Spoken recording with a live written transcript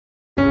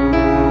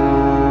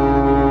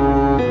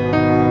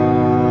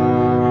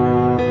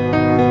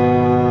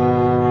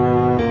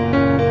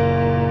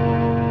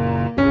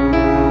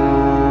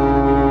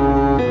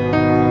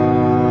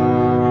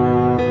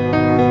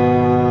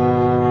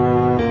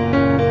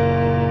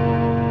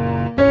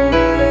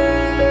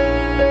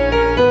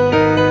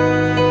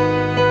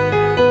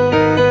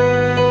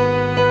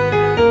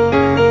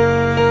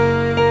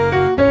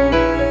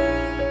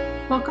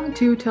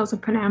Tales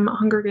of Panem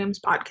Hunger Games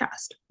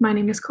podcast. My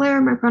name is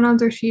Claire, my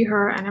pronouns are she,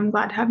 her, and I'm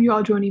glad to have you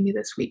all joining me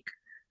this week.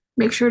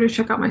 Make sure to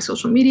check out my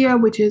social media,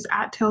 which is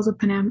at Tales of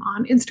Panem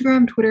on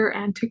Instagram, Twitter,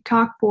 and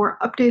TikTok for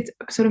updates,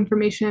 episode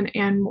information,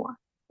 and more.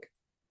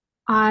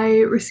 I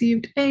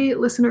received a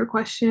listener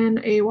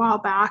question a while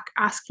back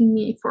asking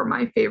me for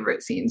my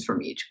favorite scenes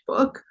from each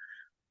book,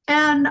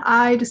 and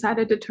I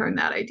decided to turn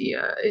that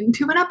idea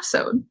into an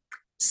episode.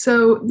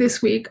 So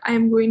this week, I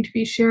am going to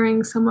be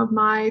sharing some of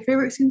my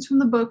favorite scenes from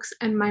the books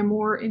and my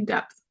more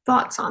in-depth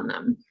thoughts on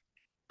them.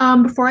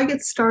 Before I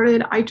get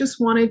started, I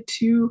just wanted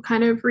to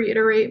kind of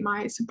reiterate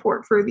my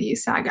support for the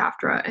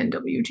SAG-AFTRA and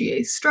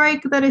WGA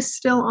strike that is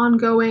still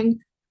ongoing.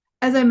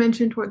 As I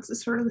mentioned towards the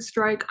start of the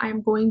strike, I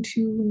am going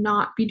to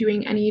not be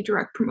doing any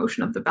direct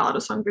promotion of the Ballad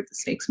of Songbirds the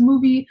Snakes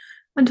movie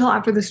until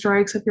after the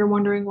strike. So if you're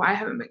wondering why I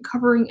haven't been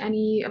covering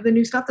any of the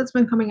new stuff that's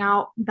been coming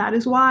out, that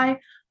is why.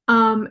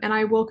 And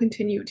I will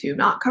continue to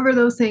not cover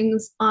those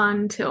things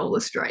until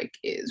the strike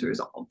is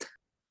resolved.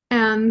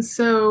 And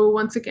so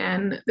once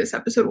again, this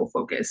episode will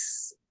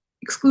focus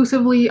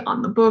exclusively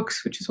on the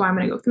books, which is why I'm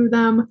going to go through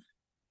them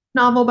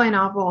novel by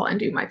novel and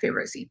do my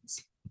favorite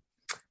scenes.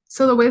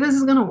 So the way this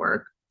is going to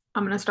work,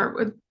 I'm going to start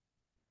with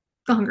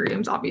the Hunger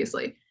Games,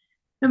 obviously.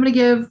 I'm going to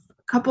give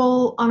a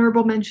couple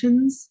honorable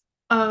mentions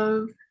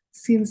of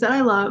scenes that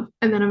I love,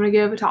 and then I'm going to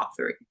give a top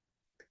three.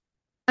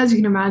 As you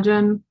can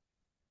imagine,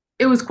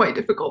 it was quite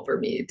difficult for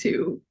me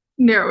to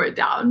narrow it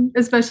down,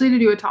 especially to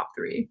do a top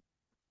three.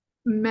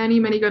 Many,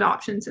 many good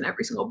options in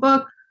every single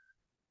book.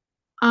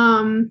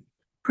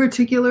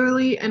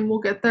 Particularly, and we'll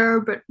get there,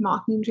 but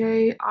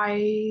Mockingjay,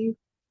 I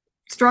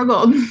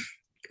struggled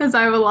because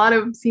I have a lot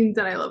of scenes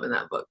that I love in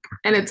that book,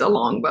 and it's a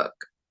long book.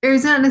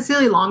 It's not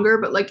necessarily longer,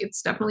 but like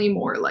it's definitely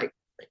more like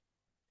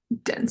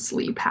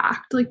densely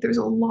packed. Like there's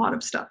a lot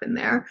of stuff in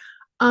there.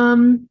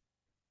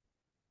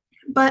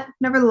 But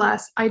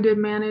nevertheless, I did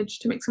manage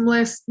to make some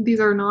lists. These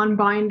are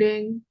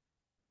non-binding.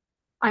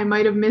 I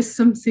might have missed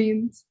some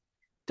scenes.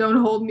 Don't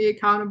hold me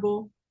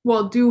accountable.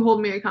 Well, do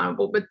hold me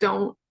accountable, but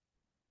don't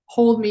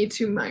hold me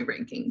to my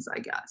rankings, I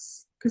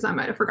guess, because I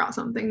might have forgot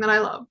something that I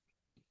love.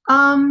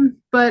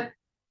 But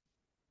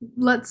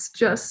let's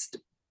just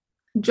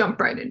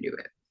jump right into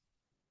it.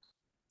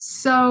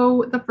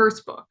 So the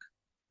first book,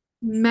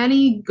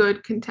 many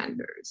good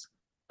contenders.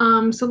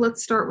 So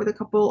let's start with a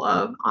couple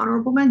of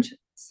honorable mentions.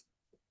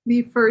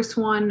 The first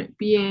one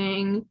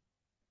being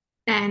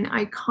an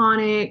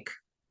iconic,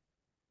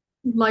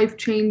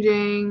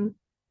 life-changing,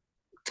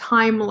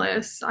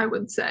 timeless, I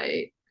would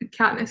say,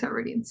 Katniss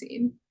Everdeen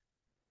scene.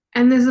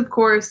 And this, of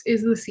course,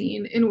 is the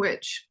scene in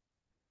which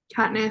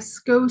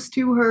Katniss goes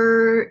to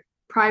her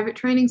private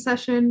training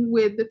session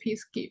with the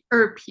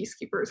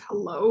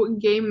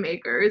game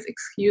makers,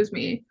 excuse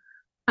me,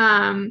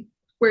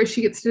 where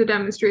she gets to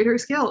demonstrate her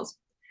skills.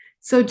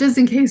 So just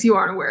in case you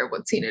aren't aware of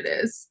what scene it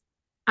is,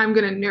 I'm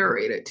going to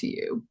narrate it to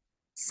you.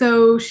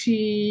 So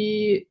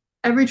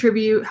every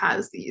tribute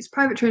has these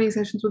private training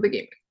sessions with the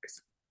game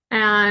makers.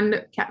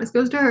 And Katniss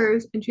goes to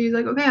hers, and she's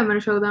like, okay, I'm going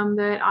to show them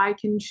that I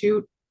can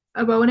shoot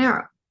a bow and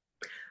arrow,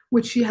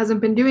 which she hasn't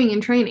been doing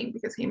in training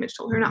because Haymitch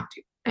told her not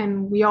to.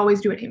 And we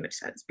always do what Haymitch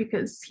says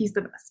because he's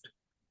the best.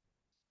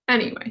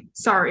 Anyway,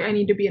 sorry, I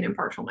need to be an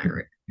impartial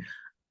narrator.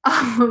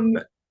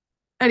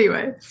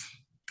 Anyway,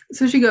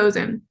 so she goes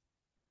in.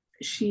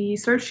 She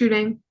starts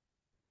shooting.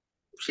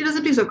 She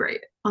doesn't do so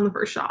great on the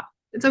first shot.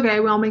 It's okay,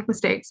 we all make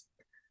mistakes.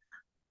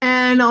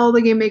 And all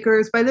the game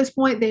makers, by this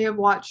point, they have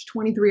watched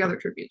 23 other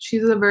tributes.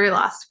 She's the very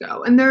last to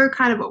go, and they're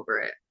kind of over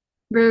it.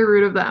 Very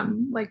rude of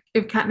them. Like,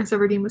 if Katniss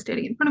Everdeen was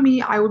standing in front of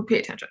me, I would pay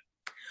attention.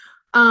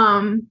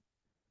 And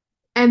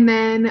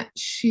then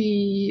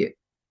she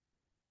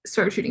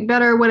starts shooting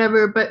better,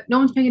 whatever, but no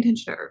one's paying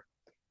attention to her,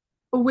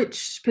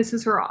 which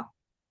pisses her off.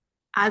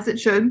 As it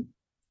should.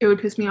 It would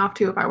piss me off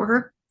too if I were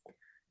her.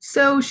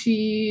 So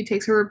she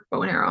takes her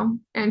bow and arrow,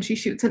 and she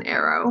shoots an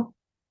arrow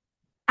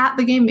at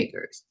the game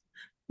makers.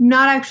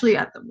 Not actually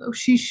at them, though.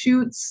 She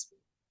shoots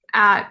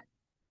at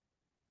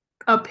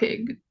a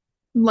pig,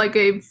 like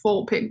a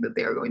full pig that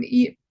they are going to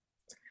eat.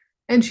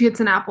 And she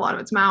hits an apple out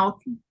of its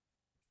mouth.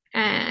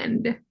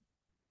 And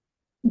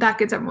that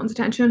gets everyone's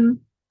attention,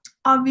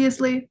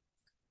 obviously.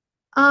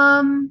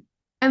 And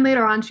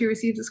later on, she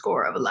receives a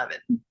score of 11,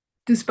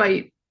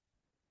 despite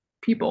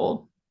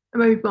people,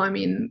 and by people I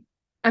mean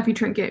Effie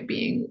Trinket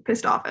being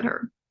pissed off at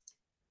her,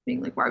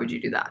 being like, why would you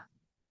do that?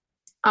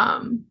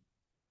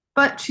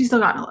 But she still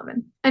got an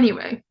 11.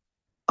 Anyway,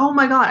 oh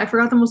my god, I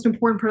forgot the most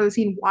important part of the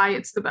scene, why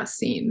it's the best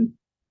scene.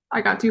 I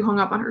got too hung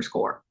up on her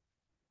score.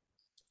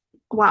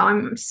 Wow,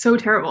 I'm so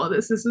terrible at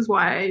this. This is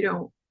why I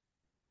don't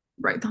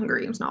write the Hunger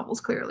Games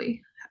novels,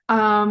 clearly.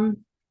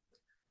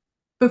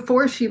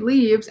 Before she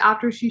leaves,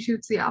 after she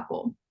shoots the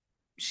apple,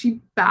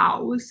 she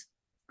bows,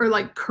 or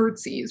like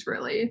curtsies,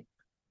 really.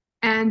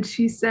 And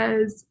she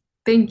says,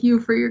 thank you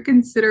for your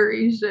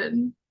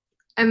consideration.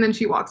 And then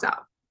she walks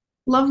out.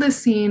 Love this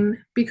scene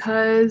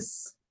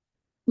because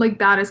like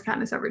that is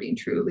Katniss Everdeen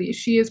truly.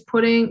 She is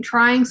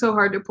trying so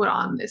hard to put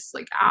on this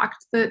like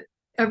act that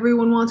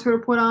everyone wants her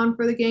to put on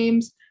for the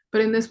games,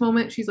 but in this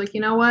moment she's like,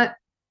 you know what?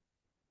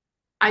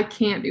 I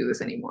can't do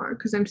this anymore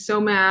because I'm so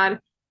mad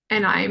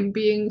and I'm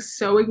being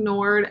so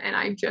ignored and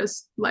I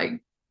just like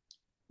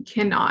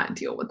cannot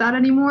deal with that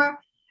anymore.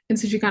 And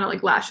so she kind of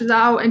like lashes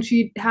out and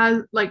she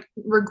has like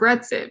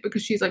regrets it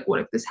because she's like, what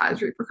if this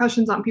has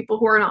repercussions on people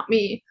who are not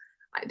me?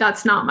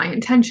 That's not my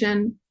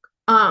intention.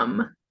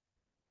 Um,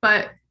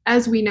 but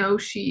as we know,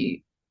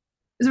 she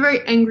is a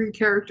very angry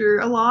character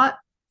a lot.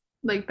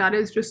 Like that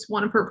is just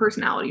one of her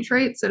personality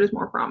traits that is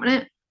more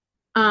prominent.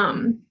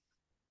 Um,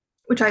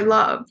 which I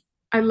love.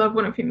 I love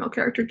when a female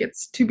character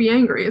gets to be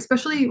angry,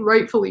 especially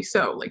rightfully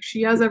so. Like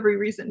she has every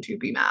reason to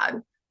be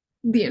mad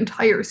the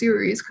entire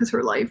series because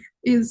her life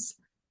is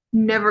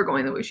never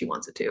going the way she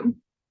wants it to.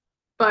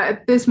 But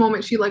at this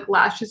moment, she like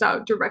lashes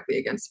out directly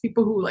against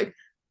people who like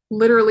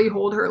literally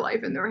hold her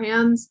life in their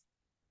hands.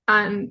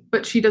 And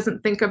but she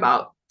doesn't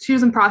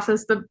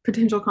process the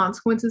potential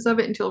consequences of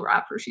it until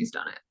after she's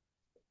done it.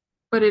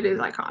 But it is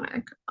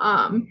iconic.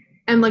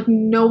 And like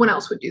no one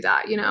else would do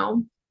that, you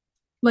know?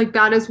 Like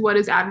that is what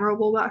is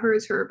admirable about her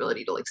is her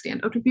ability to like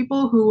stand up to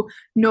people who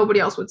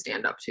nobody else would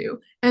stand up to.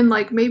 And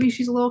like maybe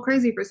she's a little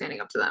crazy for standing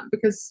up to them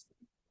because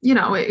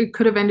it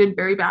could have ended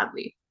very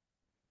badly.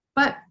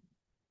 But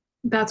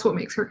that's what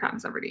makes her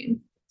Katniss Everdeen.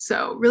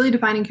 So really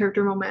defining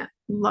character moment.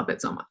 Love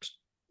it so much.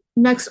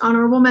 Next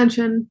honorable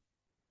mention,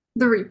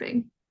 The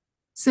Reaping.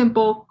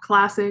 Simple,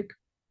 classic.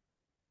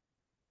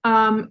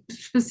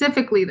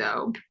 Specifically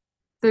though,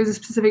 there's a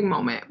specific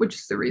moment, which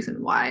is the reason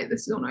why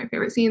this is one of my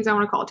favorite scenes. I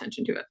want to call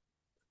attention to it.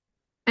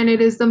 And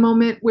it is the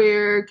moment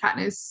where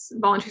Katniss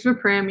volunteers for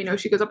Prim.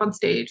 She goes up on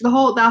stage. That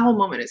whole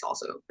moment is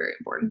also very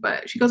important.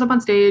 But she goes up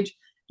on stage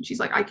and she's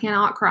like, "I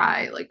cannot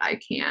cry. Like I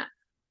can't."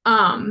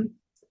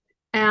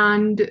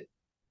 And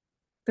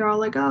they're all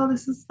like, "Oh,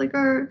 this is like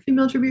our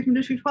female tribute from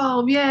District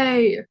 12,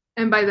 yay!"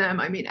 And by them,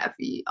 I mean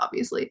Effie,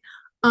 obviously.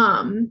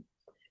 Um,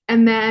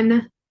 and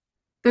then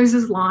there's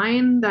this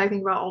line that I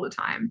think about all the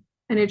time,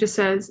 and it just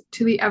says,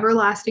 "To the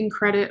everlasting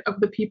credit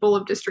of the people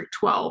of District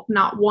 12,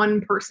 not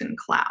one person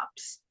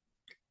claps."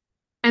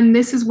 And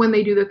this is when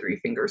they do the three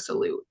finger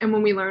salute. And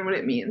when we learn what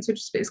it means, which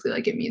is basically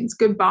like it means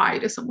goodbye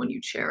to someone you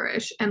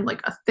cherish and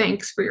like a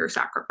thanks for your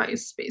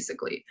sacrifice,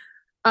 basically.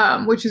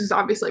 Which is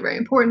obviously very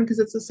important because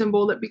it's a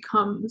symbol that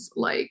becomes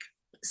like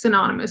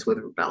synonymous with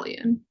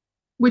rebellion,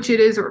 which it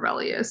is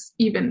rebellious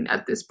even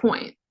at this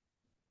point.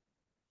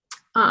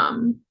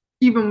 Um,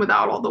 Even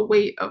without all the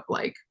weight of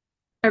like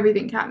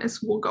everything Katniss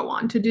will go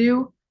on to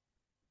do,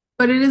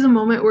 but it is a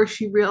moment where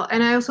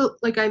and I also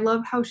like I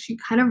love how she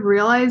kind of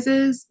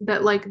realizes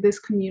that like this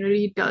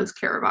community does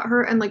care about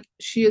her and like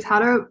she has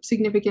had a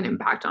significant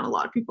impact on a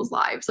lot of people's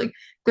lives. Like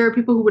there are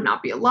people who would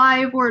not be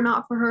alive were it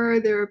not for her.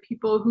 There are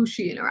people who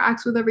she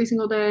interacts with every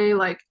single day,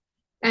 like,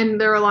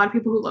 and there are a lot of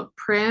people who love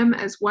Prim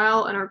as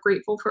well and are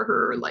grateful for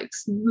her like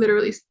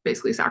literally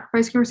basically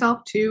sacrificing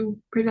herself to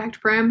protect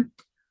Prim.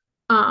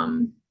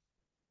 um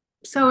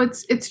so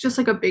it's just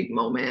like a big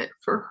moment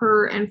for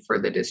her and for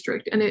the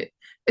district, and it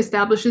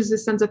establishes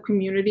this sense of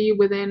community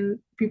within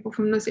people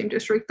from the same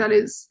district that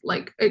is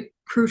like a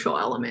crucial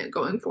element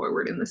going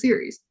forward in the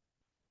series.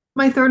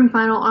 My third and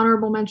final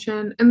honorable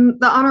mention,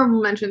 and the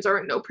honorable mentions are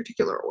in no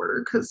particular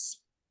order because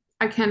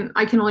I can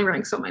only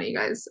rank so many,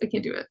 guys. I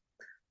can't do it.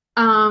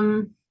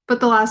 But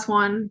the last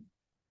one,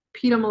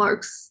 Peeta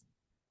Mellark's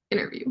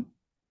interview.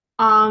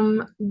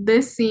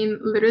 This scene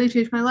literally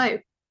changed my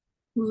life.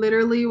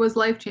 Literally was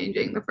life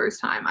changing the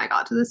first time I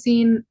got to the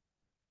scene.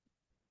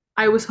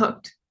 I was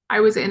hooked.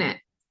 I was in it.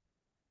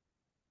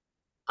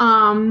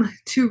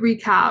 To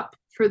recap,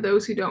 for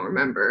those who don't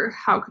remember,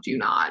 how could you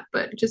not?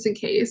 But just in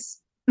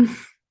case,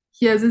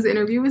 he has his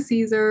interview with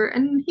Caesar,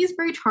 and he's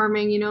very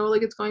charming,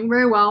 like it's going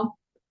very well.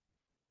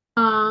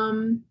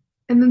 And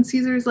then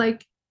Caesar's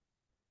like,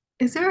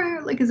 is there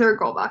a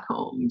girl back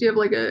home? Do you have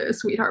like a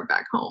sweetheart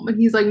back home? And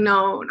he's like,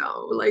 no,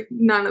 like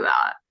none of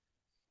that.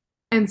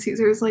 And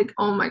Caesar's like,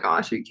 oh my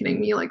gosh, are you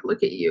kidding me? Like,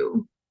 look at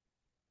you.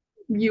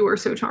 You are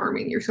so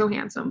charming. You're so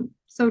handsome.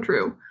 So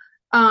true.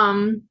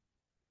 Um,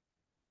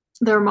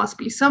 there must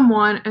be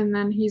someone. And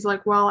then he's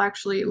like, well,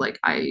 actually, like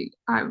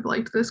I've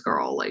liked this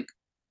girl like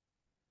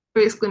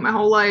basically my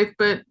whole life,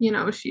 but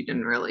she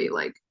didn't really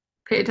like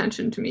pay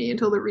attention to me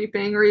until the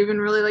reaping or even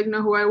really like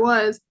know who I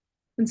was.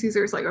 And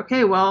Caesar's like,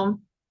 okay, well,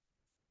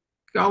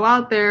 go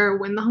out there,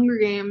 win the Hunger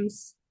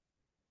Games.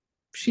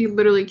 She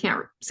literally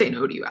can't say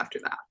no to you after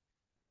that.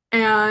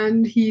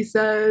 And he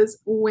says,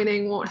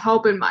 winning won't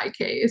help in my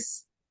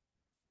case.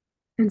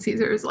 And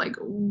Caesar is like,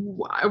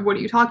 what are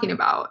you talking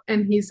about?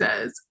 And he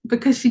says,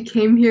 because she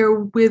came here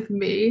with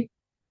me.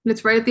 And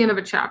it's right at the end of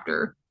a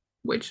chapter,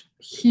 which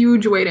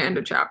huge way to end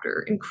a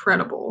chapter.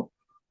 Incredible.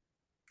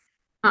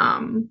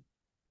 Um,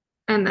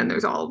 and then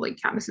there's all of like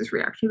Katniss's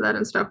reaction to that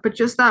and stuff. But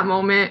just that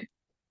moment,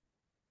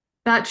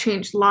 that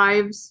changed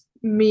lives.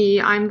 Me,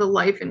 I'm the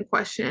life in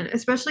question,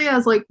 especially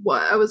as like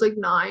what I was like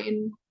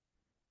 9,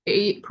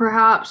 8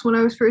 perhaps when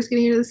I was first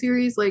getting into the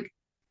series. Like,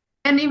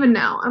 and even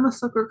now, I'm a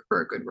sucker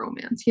for a good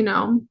romance.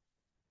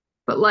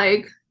 But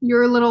like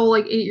your little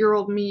like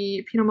 8-year-old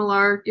me, Peeta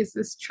Mellark is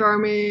this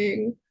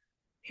charming,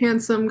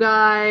 handsome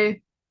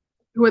guy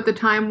who at the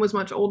time was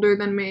much older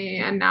than me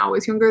and now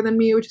is younger than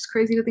me, which is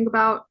crazy to think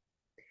about.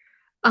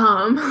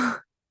 Um,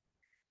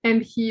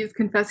 and he's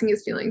confessing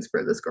his feelings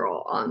for this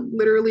girl on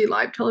literally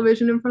live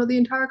television in front of the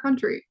entire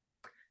country.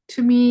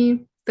 To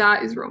me,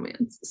 that is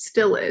romance.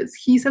 Still is.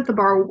 He set the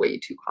bar way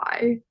too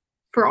high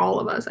for all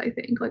of us, I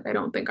think. Like, I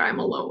don't think I'm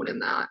alone in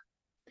that.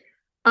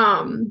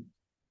 Um,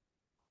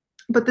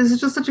 but this is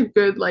just such a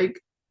good, like,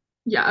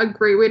 yeah, a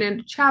great way to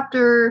end a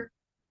chapter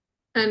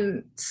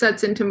and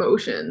sets into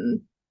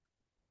motion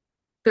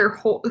their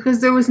whole,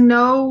 because there was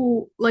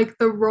no, like,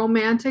 the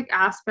romantic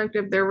aspect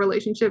of their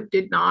relationship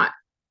did not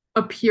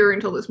appear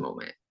until this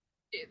moment.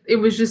 It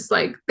was just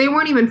like they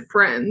weren't even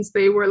friends.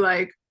 They were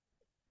like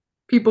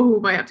people who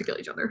might have to kill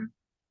each other.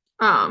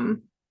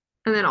 Um,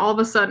 and then all of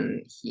a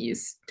sudden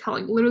he's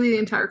telling literally the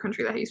entire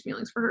country that he has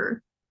feelings for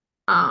her.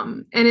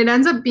 And it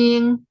ends up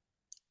being,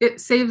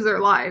 it saves their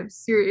lives,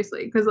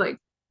 seriously, because like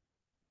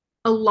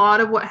a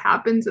lot of what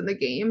happens in the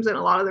games and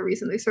a lot of the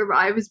reason they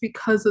survive is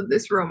because of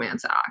this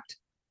romance act.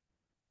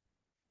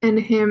 And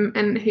him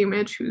and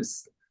Haymitch,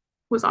 who's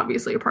was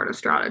obviously a part of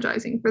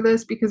strategizing for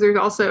this, because there's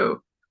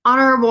also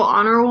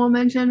honorable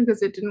mention,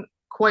 because it didn't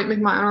quite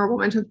make my honorable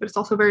mentions, but it's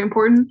also very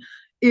important,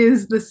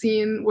 is the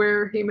scene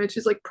where Haymitch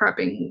is like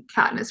prepping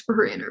Katniss for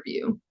her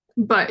interview.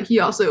 But he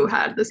also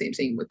had the same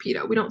scene with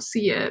Peeta. We don't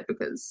see it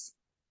because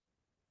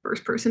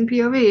first person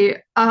POV,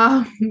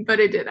 but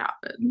it did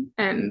happen.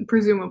 And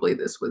presumably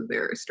this was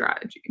their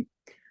strategy.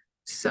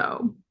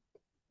 So,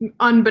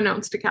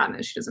 unbeknownst to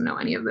Katniss, she doesn't know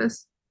any of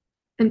this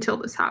until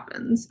this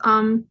happens.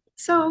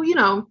 So,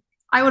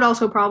 I would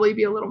also probably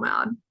be a little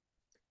mad,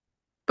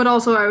 but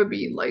also I would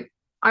be like,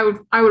 I would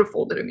have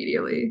folded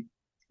immediately.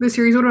 The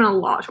series would have been a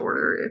lot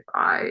shorter if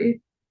I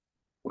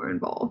were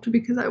involved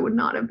because I would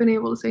not have been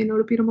able to say no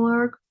to Peeta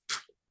Mellark.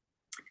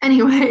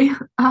 Anyway,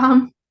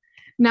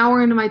 now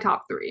we're into my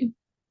top three.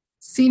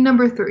 Scene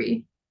number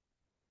three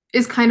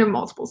is kind of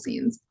multiple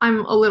scenes.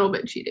 I'm a little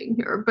bit cheating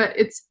here, but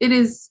it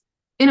is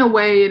in a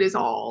way it is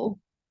all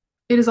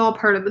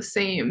part of the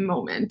same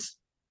moment.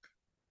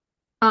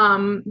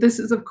 This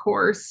is of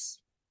course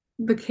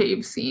the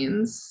cave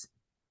scenes,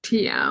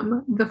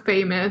 TM, the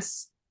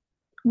famous.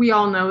 We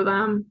all know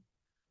them.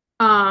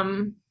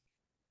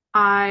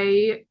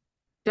 I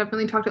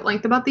definitely talked at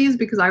length about these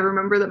because I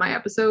remember that my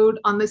episode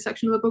on this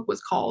section of the book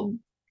was called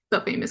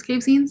The Famous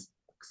Cave Scenes.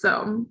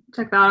 So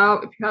check that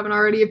out if you haven't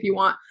already, if you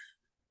want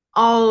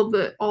all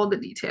the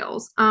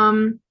details.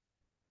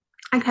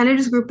 I kind of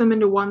just grouped them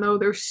into one though.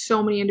 There's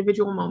so many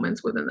individual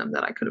moments within them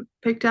that I could have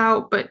picked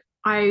out, but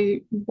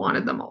I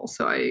wanted them all,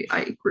 so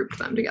I grouped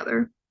them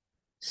together.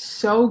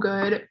 So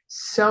good,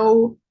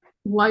 so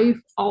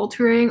life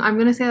altering. I'm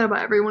gonna say that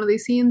about every one of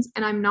these scenes,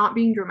 and I'm not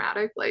being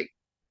dramatic. Like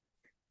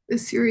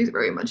this series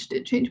very much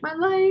did change my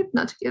life.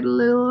 Not to get a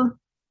little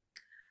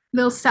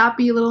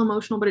sappy, a little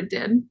emotional, but it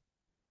did.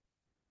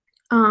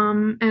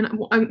 And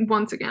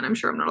once again, I'm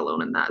sure I'm not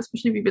alone in that,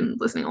 especially if you've been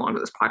listening along to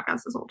this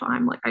podcast this whole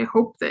time. Like, I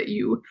hope that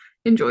you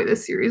enjoy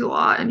this series a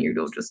lot and you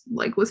don't just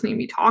like listening to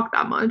me talk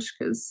that much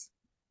because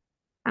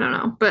I don't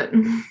know, but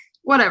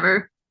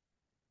whatever.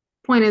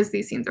 Point is,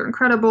 these scenes are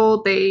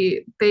incredible.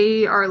 They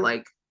are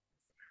like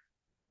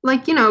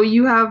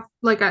you have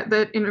like at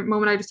the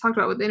moment I just talked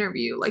about with the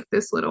interview, like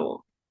this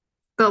little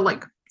the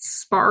like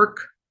spark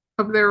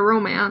of their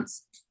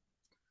romance.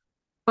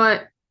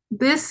 But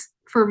this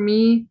for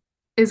me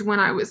is when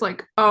I was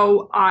like,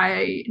 oh,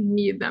 I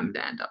need them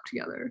to end up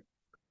together.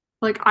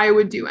 Like I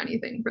would do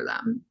anything for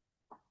them.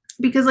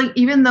 Because like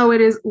even though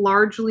it is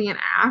largely an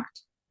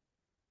act,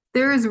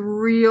 there is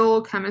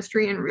real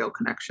chemistry and real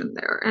connection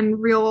there and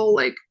real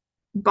like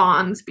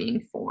bonds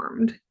being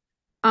formed.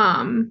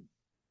 Um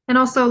and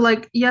also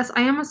like yes,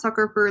 I am a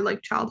sucker for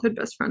like childhood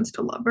best friends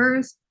to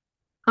lovers.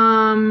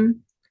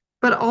 Um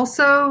but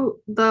also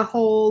the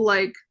whole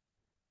like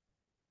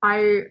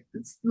I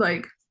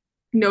like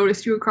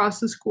noticed you across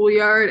the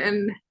schoolyard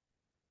and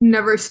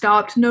never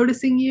stopped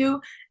noticing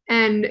you.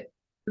 And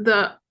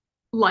the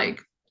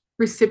like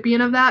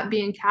recipient of that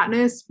being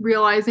Katniss,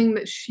 realizing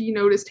that she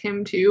noticed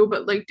him too,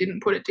 but like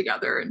didn't put it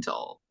together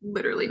until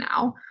literally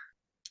now.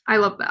 I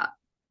love that.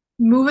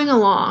 Moving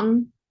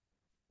along,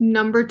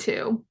 number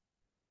two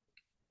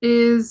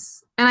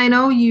is, and I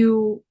know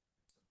you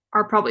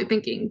are probably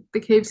thinking the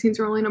cave scenes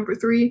are only number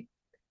three.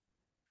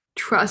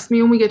 Trust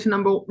me, when we get to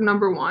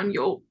number one,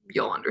 you'll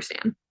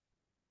understand.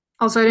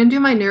 Also, I didn't do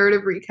my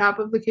narrative recap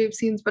of the cave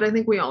scenes, but I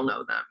think we all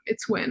know them.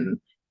 It's when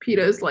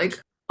Peeta's like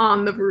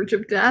on the verge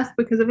of death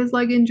because of his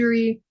leg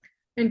injury,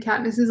 and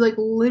Katniss is like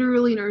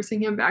literally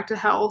nursing him back to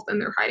health, and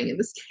they're hiding in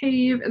this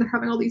cave, and they're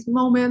having all these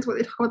moments where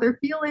they talk about their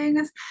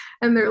feelings,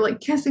 and they're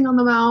like kissing on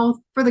the mouth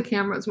for the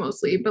cameras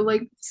mostly, but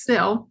like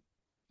still.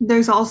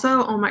 There's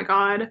also, oh my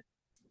God,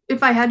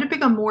 if I had to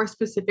pick a more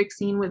specific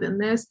scene within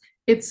this,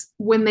 it's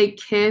when they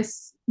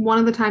kiss, one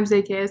of the times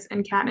they kiss,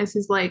 and Katniss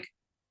is like,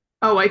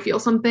 oh, I feel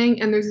something.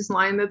 And there's this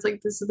line that's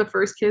like, this is the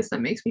first kiss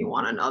that makes me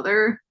want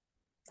another.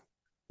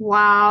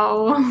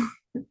 Wow.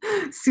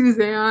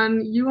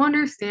 Suzanne, you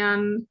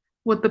understand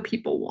what the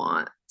people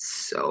want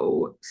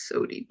so,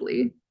 so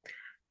deeply.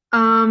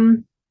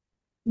 Um,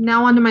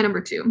 Now on to my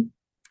number two.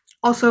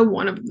 Also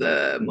one of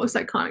the most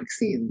iconic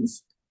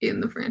scenes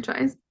in the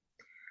franchise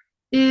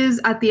is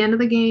at the end of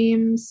the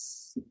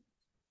games.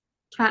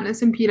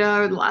 Katniss and Peeta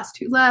are the last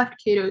two left.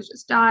 Cato's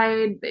just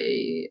died.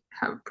 They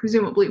have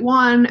presumably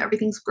won.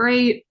 Everything's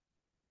great.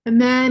 And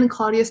then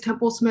Claudius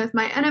Templesmith,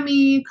 my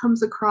enemy,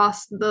 comes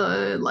across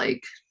the,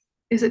 like,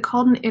 is it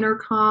called an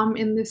intercom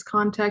in this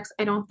context?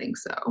 I don't think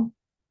so.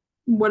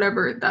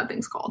 Whatever that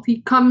thing's called.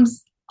 He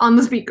comes on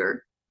the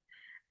speaker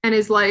and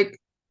is like,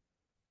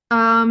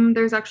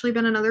 there's actually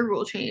been another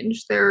rule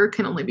change. There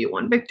can only be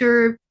one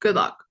victor. Good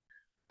luck.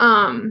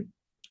 Um,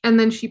 and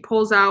then she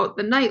pulls out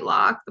the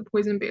nightlock, the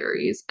poison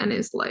berries, and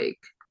is like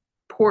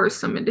pours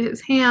some into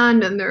his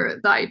hand. And the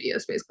idea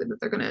is basically that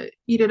they're gonna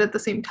eat it at the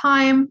same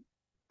time.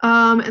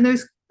 And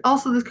there's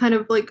also this kind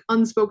of like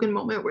unspoken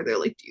moment where they're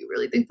like, "Do you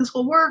really think this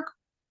will work?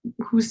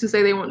 Who's to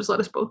say they won't just let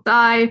us both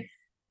die?"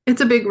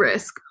 It's a big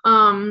risk.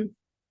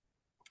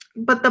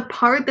 But the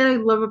part that I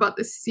love about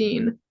this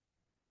scene,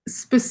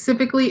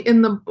 specifically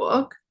in the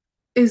book,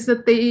 is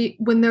that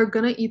when they're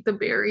gonna eat the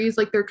berries,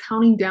 like they're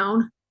counting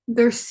down,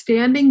 they're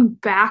standing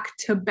back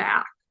to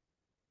back,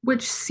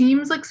 which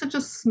seems like such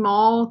a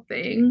small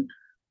thing.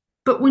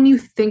 But when you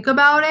think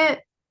about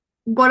it,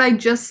 what I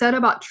just said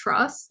about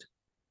trust,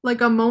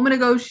 like a moment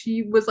ago,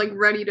 she was like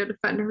ready to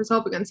defend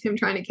herself against him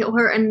trying to kill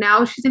her. And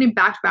now she's standing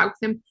back to back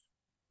with him,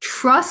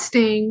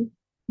 trusting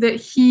that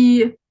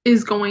he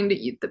is going to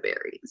eat the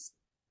berries.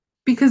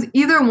 Because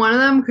either one of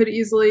them could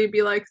easily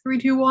be like 3,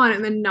 2, 1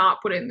 and then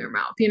not put it in their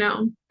mouth, you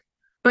know?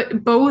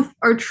 But both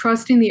are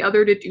trusting the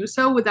other to do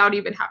so without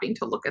even having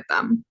to look at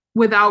them,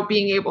 without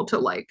being able to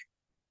like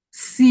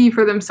see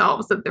for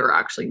themselves that they're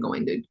actually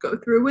going to go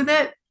through with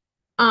it.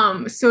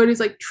 So it is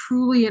like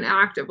truly an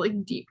act of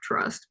like deep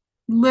trust,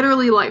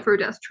 literally life or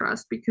death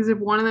trust, because if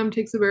one of them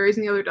takes the berries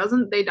and the other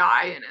doesn't, they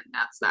die, and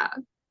that's that.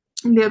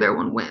 And the other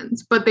one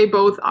wins, but they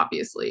both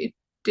obviously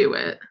do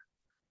it,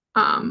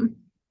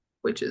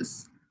 which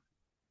is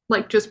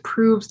like just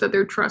proves that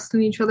their trust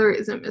in each other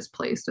isn't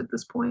misplaced at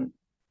this point.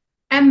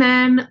 And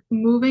then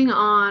moving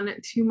on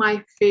to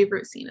my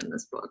favorite scene in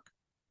this book,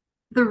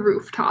 the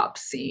rooftop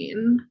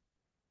scene.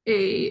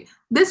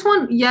 This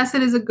one, yes,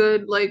 it is a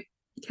good like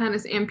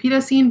Candace and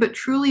Peeta scene, but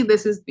truly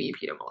this is the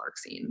Peeta Mullark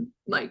scene,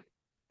 like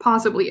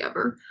possibly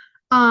ever.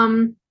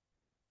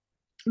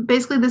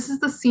 Basically this is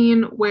the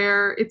scene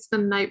where it's the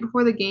night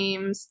before the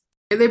games.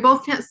 They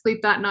both can't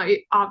sleep that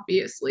night,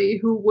 obviously.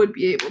 Who would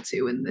be able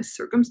to in this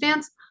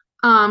circumstance?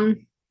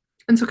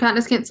 And so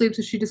Katniss can't sleep,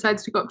 so she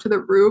decides to go up to the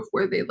roof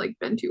where they'd like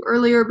been to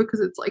earlier because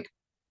it's like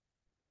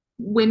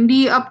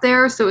windy up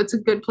there, so it's a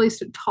good place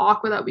to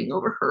talk without being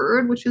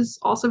overheard, which is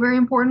also very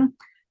important.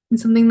 And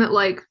something that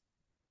like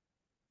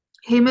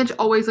Haymitch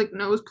always like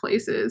knows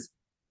places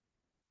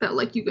that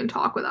like you can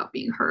talk without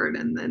being heard,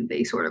 and then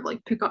they sort of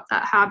like pick up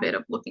that habit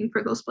of looking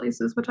for those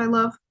places, which I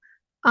love.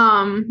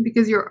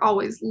 Because you're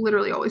always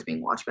literally always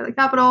being watched by the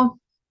Capitol.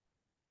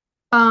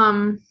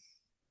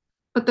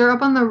 But they're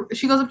up on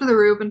she goes up to the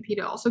roof, and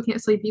Peeta also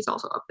can't sleep. He's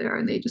also up there,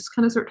 and they just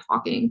kind of start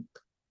talking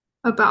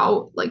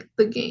about like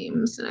the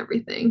games and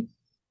everything.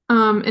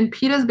 And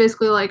Peeta's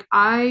basically like,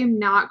 I'm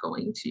not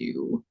going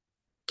to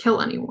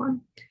kill anyone.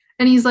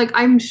 And he's like,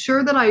 I'm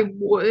sure that I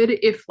would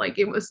if like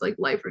it was like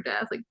life or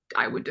death, like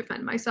I would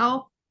defend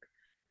myself.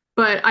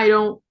 But I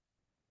don't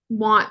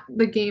want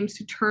the games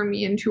to turn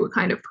me into a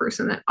kind of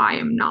person that I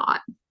am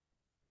not.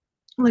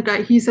 Like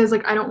he says,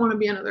 like, I don't want to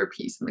be another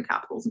piece in the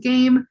Capitol's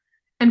game.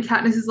 And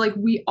Katniss is like,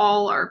 we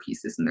all are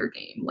pieces in their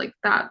game. Like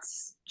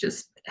that's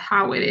just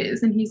how it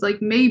is. And he's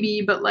like,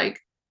 maybe, but like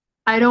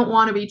I don't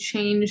want to be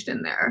changed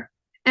in there.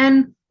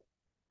 And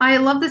I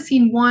love the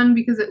scene, one,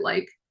 because it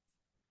like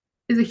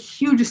is a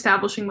huge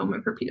establishing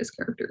moment for Peeta's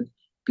character.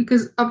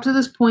 Because up to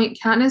this point,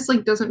 Katniss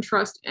like doesn't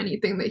trust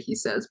anything that he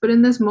says, but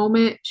in this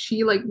moment,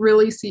 she like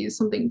really sees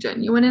something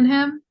genuine in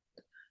him.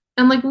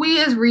 And like we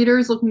as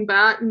readers looking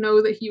back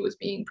know that he was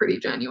being pretty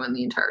genuine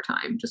the entire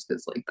time, just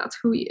because like that's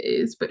who he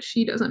is, but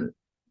she doesn't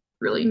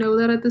really know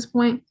that at this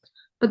point.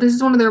 But this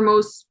is one of their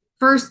most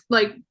first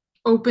like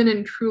open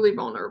and truly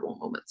vulnerable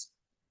moments.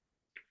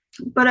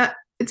 But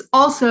it's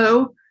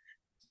also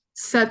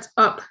sets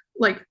up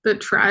like the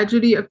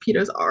tragedy of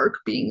Peeta's arc,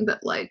 being that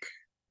like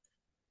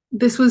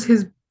this was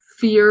his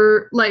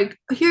fear. Like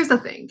here's the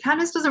thing,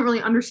 Katniss doesn't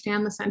really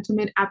understand the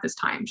sentiment at this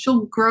time.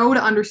 She'll grow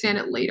to understand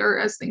it later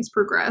as things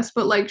progress,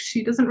 but like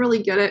she doesn't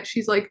really get it.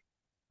 She's like,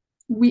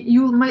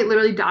 you might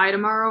literally die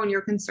tomorrow and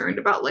you're concerned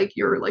about like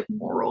your like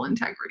moral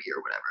integrity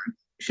or whatever.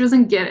 She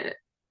doesn't get it.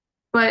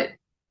 But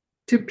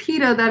to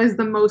Peeta, that is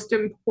the most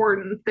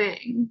important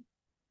thing,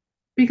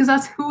 because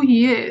that's who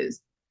he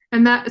is.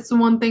 And that's the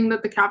one thing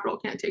that the Capitol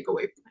can't take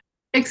away from him.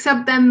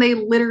 Except then they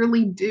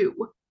literally do.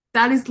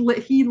 That is,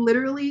 he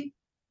literally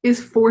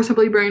is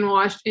forcibly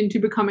brainwashed into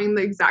becoming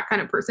the exact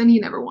kind of person he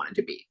never wanted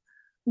to be,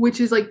 which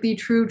is like the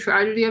true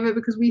tragedy of it,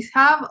 because we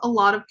have a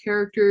lot of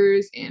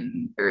characters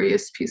in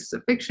various pieces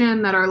of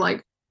fiction that are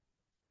like,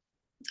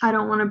 I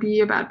don't want to be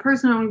a bad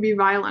person, I don't want to be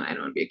violent, I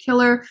don't want to be a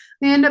killer.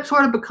 They end up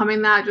sort of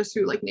becoming that just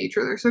through like nature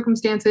of their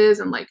circumstances,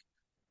 and like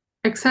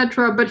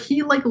etc. But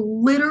he like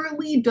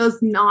literally does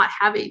not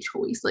have a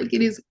choice. Like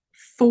it is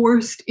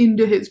forced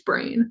into his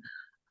brain.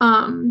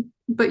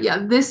 But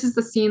yeah, this is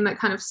the scene that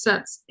kind of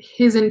sets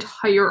his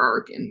entire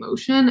arc in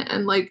motion,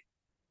 and like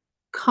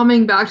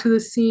coming back to the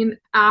scene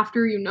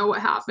after you know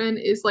what happened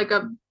is like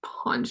a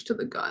punch to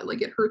the gut.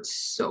 Like it hurts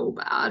so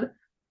bad.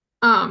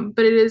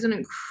 But it is an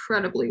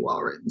incredibly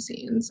well written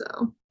scene.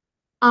 So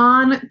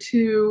on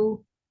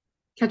to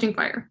Catching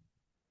Fire.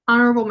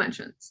 Honorable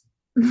mentions.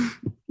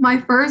 My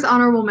first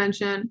honorable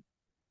mention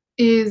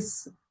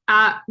is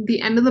at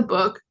the end of the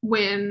book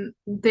when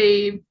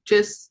they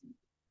just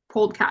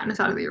pulled Katniss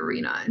out of the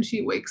arena and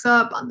she wakes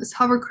up on this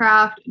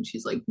hovercraft and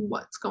she's like,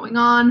 what's going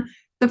on?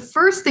 The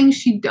first thing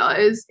she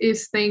does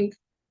is think,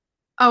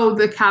 oh,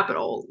 the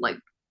Capitol like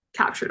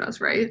captured us,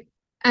 right?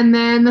 And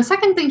then the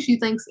second thing she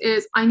thinks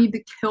is, I need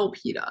to kill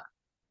Peeta.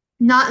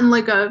 Not in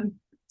like a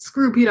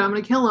screw Peeta, I'm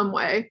gonna kill him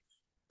way,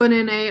 but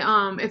in a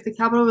if the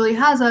Capitol really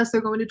has us,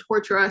 they're going to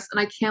torture us, and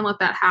I can't let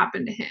that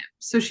happen to him.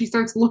 So she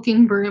starts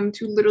looking for him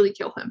to literally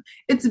kill him.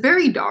 It's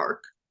very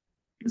dark.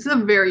 This is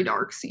a very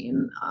dark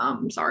scene.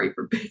 Sorry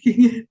for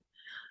picking it.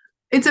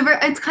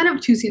 It's kind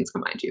of two scenes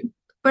combined too.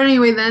 But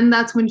anyway, then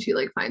that's when she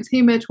like finds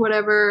Haymitch,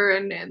 whatever,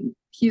 and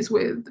he's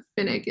with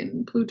Finnick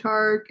and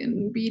Plutarch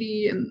and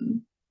Beetee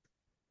and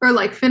or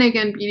like Finnick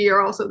and Beetee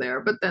are also there,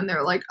 but then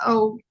they're like,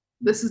 oh,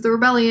 this is the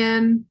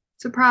rebellion.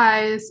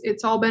 Surprise,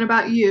 it's all been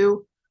about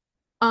you.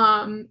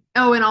 Oh,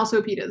 and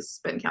also Peeta's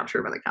been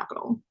captured by the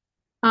Capitol.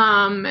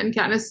 And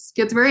Katniss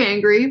gets very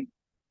angry,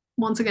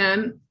 once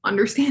again,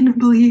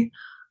 understandably.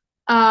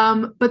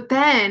 But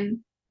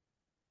then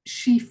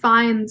she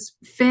finds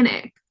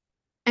Finnick,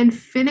 and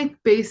Finnick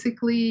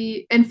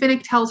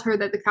tells her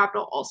that the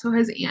Capitol also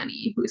has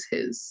Annie, who's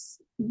his,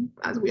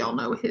 as we all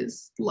know,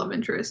 his love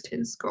interest,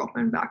 his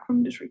girlfriend back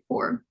from District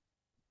 4,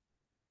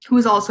 who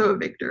is also a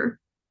victor.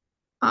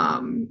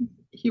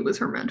 He was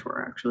her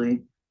mentor,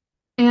 actually.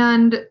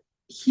 And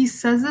he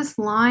says this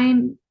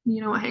line,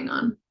 you know, hang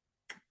on.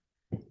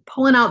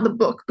 Pulling out the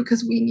book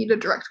because we need a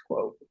direct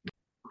quote.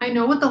 I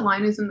know what the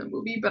line is in the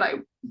movie, but I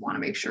want to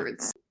make sure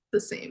it's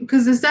the same.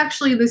 Because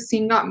this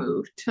scene got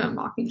moved to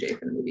Mockingjay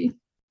for the movie.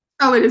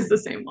 Oh, it is the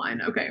same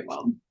line. Okay,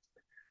 well,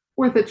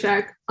 worth a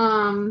check.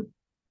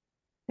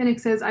 Finnick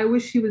says, I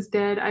wish she was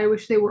dead. I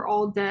wish they were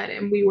all dead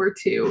and we were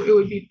too. It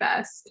would be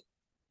best.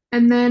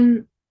 And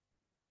then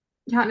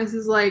Katniss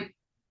is like,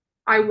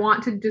 I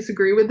want to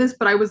disagree with this,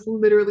 but I was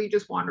literally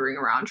just wandering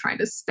around trying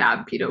to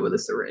stab Peeta with a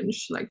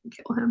syringe so I could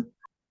kill him.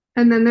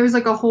 And then there's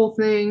like a whole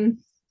thing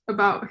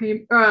about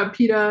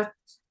Peeta.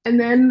 And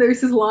then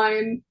there's his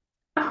line.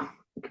 Oh,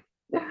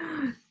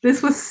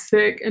 this was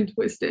sick and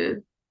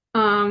twisted.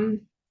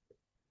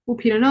 Will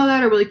Peeta know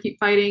that, or will he keep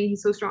fighting?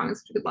 He's so strong and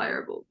such a good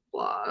liar, blah,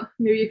 blah.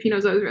 Maybe if he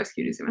knows I was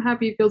rescued, he's even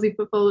happy. He feels he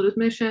fulfilled his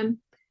mission.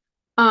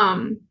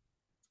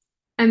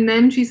 And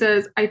then she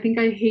says, I think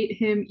I hate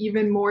him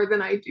even more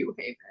than I do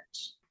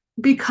Haymitch.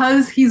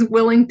 Because he's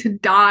willing to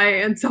die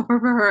and suffer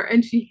for her,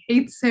 and she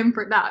hates him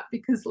for that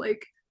because,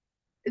 like,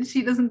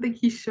 she doesn't think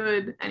he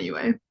should.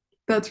 Anyway,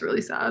 that's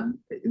really sad.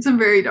 It's a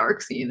very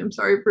dark scene. I'm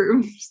sorry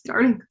for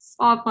starting us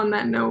off on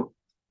that note.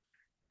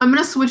 I'm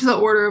going to switch the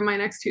order of my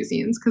next two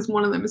scenes because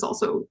one of them is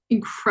also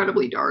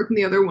incredibly dark and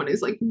the other one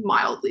is like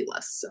mildly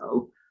less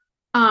so.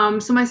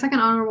 So my second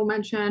honorable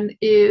mention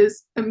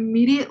is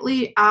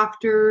immediately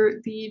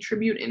after the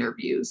tribute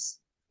interviews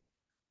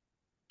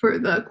for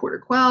the Quarter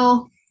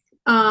Quell.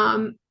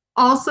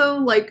 Also,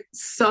 like,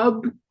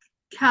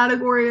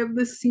 subcategory of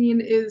this scene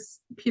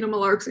is Peeta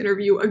Mellark's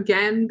interview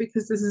again,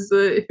 because this is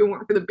the If It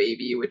Weren't for the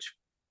Baby, which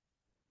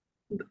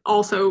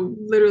also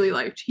literally,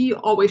 like, he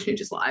always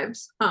changes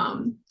lives.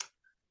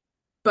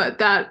 But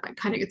that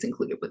kind of gets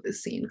included with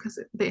this scene because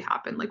they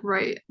happen like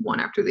right one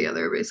after the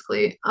other,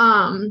 basically.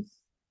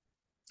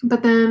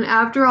 But then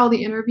after all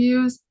the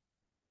interviews,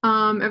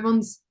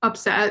 everyone's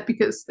upset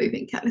because they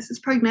think Katniss is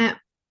pregnant,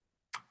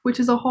 which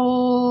is a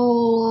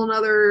whole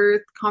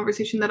another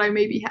conversation that I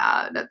maybe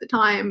had at the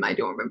time. I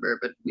don't remember,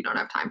 but we don't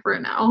have time for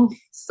it now.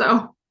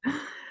 So,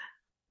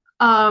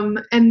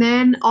 and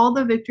then all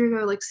the victors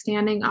are like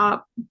standing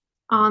up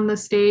on the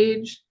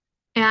stage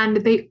and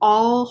they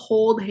all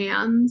hold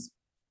hands.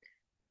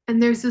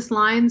 And there's this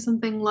line,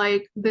 something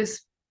like,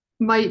 this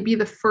might be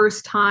the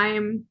first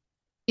time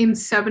in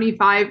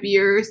 75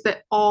 years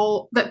that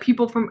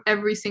people from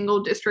every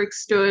single district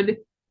stood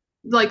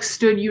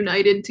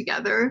united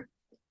together,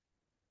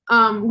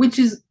 which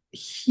is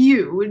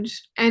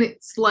huge, and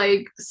it's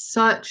like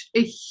such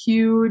a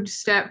huge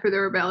step for the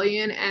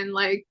rebellion and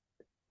like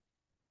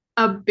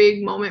a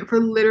big moment for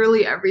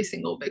literally every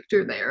single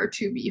victor there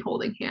to be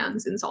holding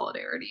hands in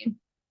solidarity.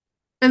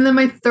 And then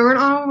my third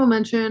honorable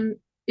mention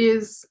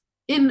is,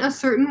 in a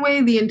certain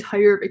way, the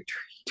entire victory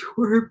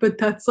tour, but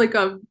that's like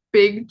a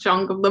big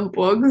chunk of the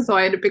book, so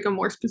I had to pick a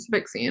more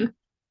specific scene.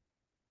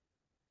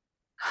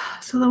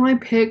 So the one I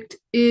picked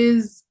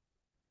is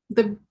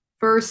the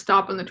first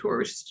stop on the tour,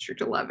 which is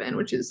District 11,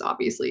 which is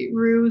obviously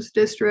Rue's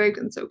district,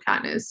 and so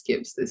Katniss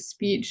gives this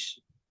speech,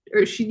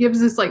 or she gives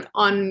this, like,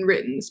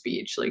 unwritten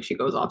speech, like, she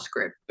goes off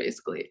script,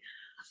 basically,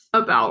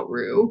 about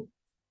Rue.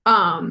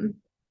 Um,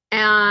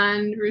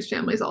 and Rue's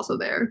family is also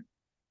there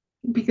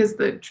because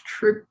the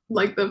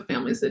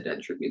families that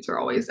dead tributes are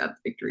always at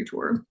the victory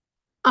tour.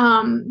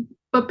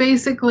 But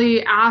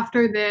basically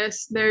after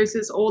this, there's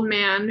this old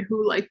man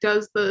who like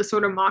does the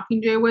sort of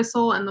mockingjay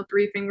whistle and the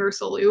three finger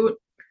salute,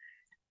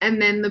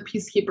 and then the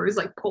peacekeepers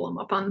like pull him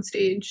up on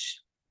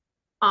stage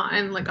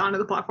and like onto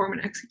the platform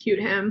and execute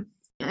him.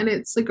 And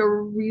it's like a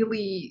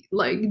really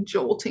like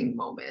jolting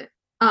moment.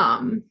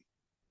 Um,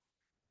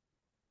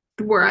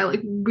 where I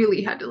like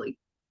really had to like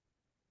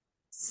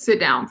sit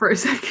down for a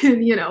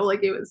second,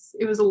 like it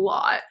was a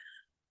lot.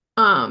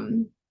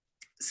 Um,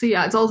 so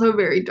yeah, it's also a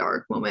very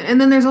dark moment. And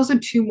then there's also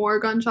two more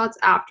gunshots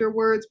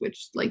afterwards,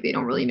 which like they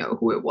don't really know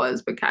who it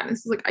was, but Katniss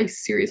is like, I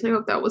seriously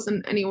hope that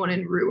wasn't anyone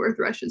in Rue or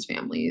Thresh's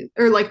family,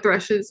 or like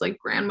Thresh's like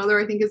grandmother,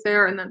 I think is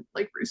there, and then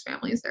like Rue's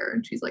family is there,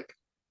 and she's like,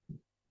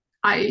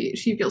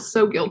 she feels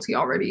so guilty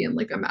already, and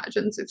like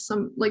imagines if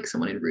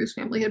someone in Rue's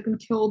family had been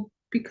killed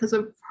because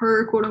of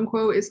her, quote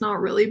unquote. It's not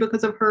really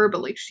because of her,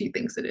 but like she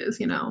thinks it is,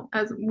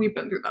 as we've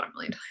been through that a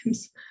million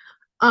times.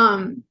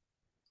 Um,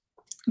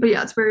 but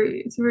yeah, it's a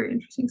very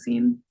interesting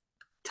scene.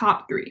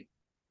 Top three.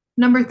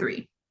 Number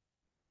three,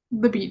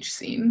 the beach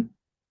scene.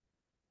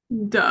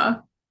 Duh.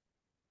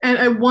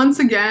 And once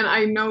again,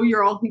 I know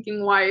you're all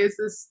thinking, why is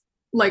this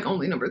like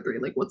only number three?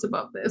 Like, what's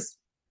above this?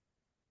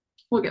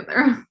 We'll get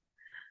there.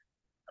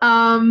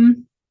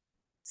 Um,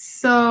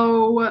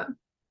 so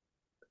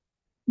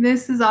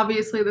this is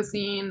obviously the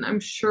scene. I'm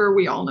sure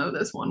we all know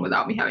this one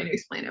without me having to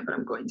explain it, but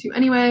I'm going to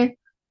anyway.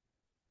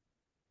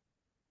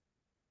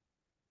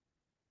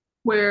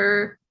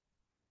 Where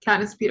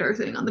Katniss and Peeta are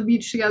sitting on the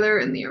beach together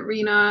in the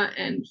arena,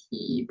 and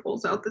he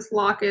pulls out this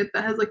locket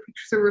that has like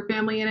pictures of her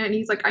family in it, and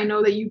he's like, I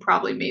know that you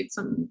probably made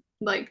some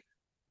like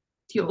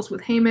deals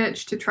with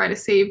Haymitch to try to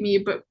save me,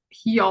 but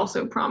he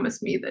also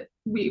promised me that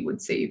we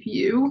would save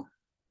you.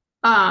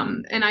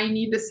 And I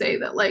need to say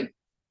that like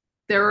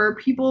there are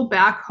people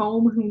back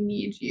home who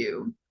need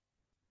you.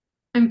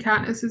 And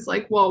Katniss is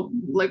like, well,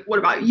 like, what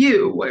about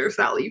you? Where does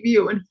that leave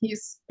you? And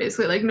he's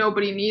basically like,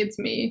 nobody needs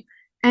me.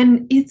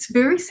 And it's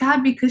very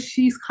sad because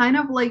she's kind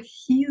of like,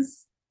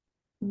 he's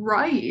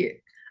right.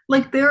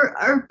 Like, there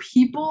are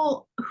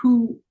people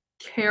who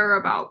care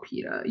about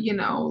Peeta,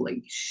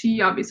 like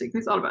she obviously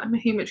cares a lot about him.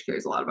 Haymitch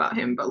cares a lot about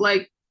him, but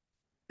like,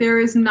 there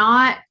is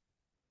not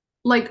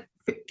like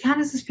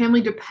Katniss's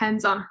family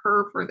depends on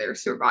her for their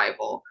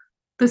survival.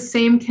 The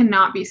same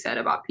cannot be said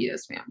about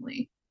Peeta's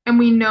family. And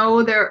we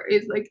know there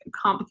is like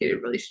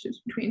complicated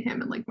relationships between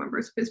him and like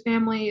members of his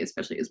family,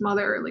 especially his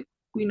mother. Like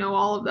we know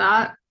all of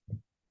that.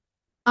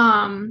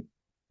 Um,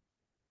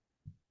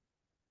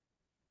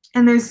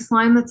 and there's this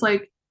line that's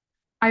like,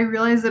 I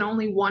realize that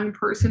only one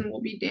person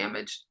will be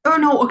damaged. Oh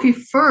no, okay,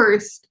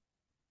 first,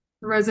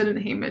 resident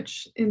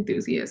Haymitch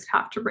enthusiasts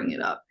have to bring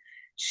it up.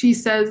 She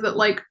says that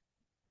like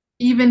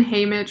even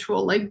Haymitch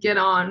will like get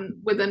on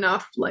with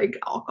enough like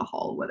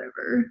alcohol,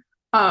 whatever,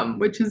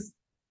 which is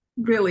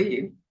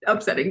really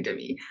upsetting to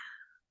me.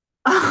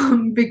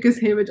 Because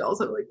Haymitch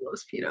also like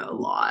loves Peeta a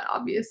lot,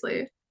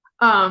 obviously.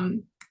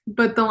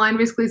 But the line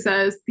basically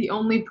says the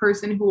only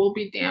person who will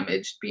be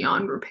damaged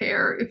beyond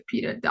repair if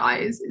Peeta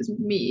dies is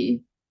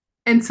me.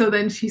 And so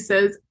then she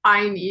says,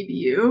 I need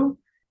you.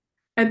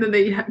 And then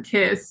they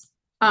kiss.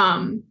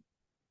 Um,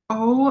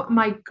 oh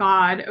my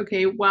God.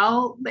 Okay,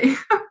 well, they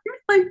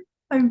like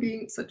I'm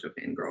being such a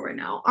fangirl right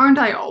now. Aren't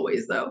I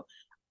always though?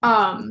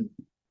 Um,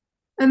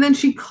 and then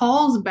she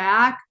calls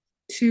back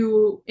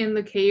to in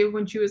the cave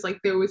when she was like,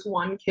 there was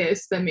one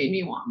kiss that made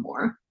me want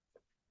more.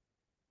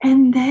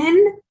 And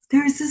then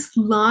there's this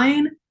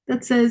line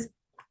that says,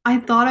 I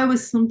thought I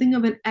was something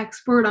of an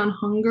expert on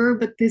hunger,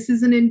 but this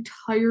is an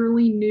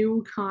entirely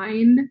new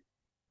kind.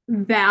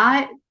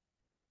 That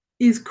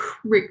is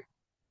crazy.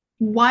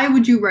 Why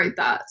would you write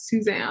that,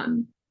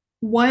 Suzanne?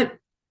 What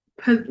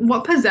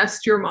what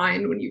possessed your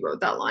mind when you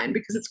wrote that line?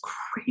 Because it's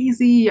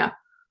crazy.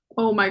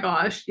 Oh my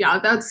gosh. Yeah,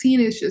 that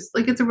scene is just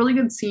like it's a really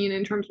good scene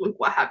in terms of like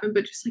what happened,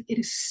 but just like it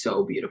is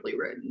so beautifully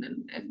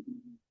written and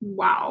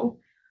wow.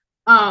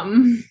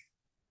 Um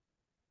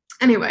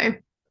anyway,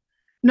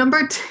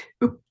 number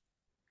two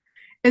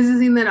is a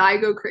scene that I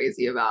go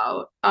crazy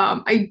about.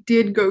 I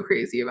did go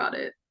crazy about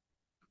it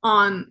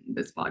on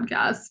this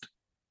podcast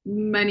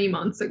many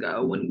months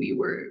ago when we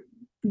were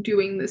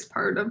doing this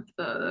part of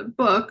the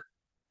book.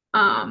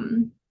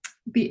 Um,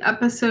 the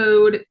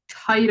episode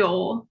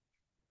title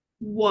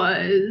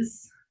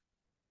was,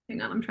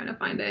 hang on, I'm trying to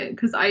find it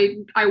because I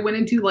went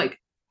into like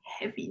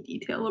heavy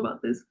detail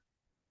about this.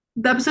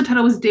 The episode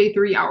title was Day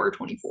 3, Hour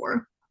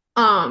 24.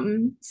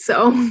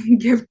 So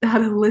give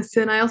that a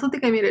listen. I also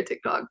think I made a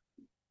TikTok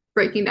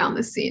breaking down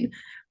this scene.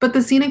 But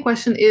the scene in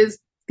question is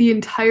the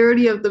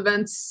entirety of the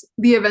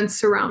events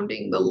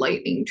surrounding the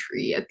lightning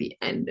tree at the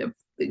end of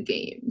the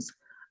games.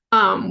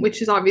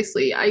 Which is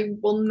obviously, I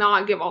will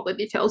not give all the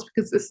details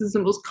because this is the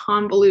most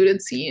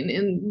convoluted scene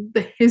in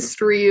the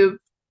history of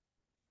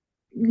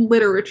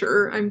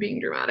literature. I'm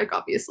being dramatic,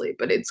 obviously,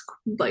 but it's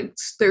like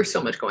there's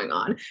so much going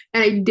on.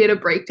 And I did a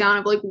breakdown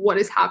of like what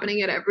is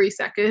happening at every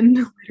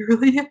second,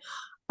 literally.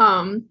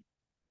 Um,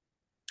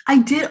 I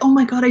did. Oh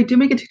my God, I did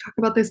make a TikTok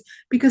about this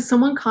because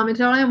someone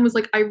commented on it and was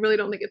like, I really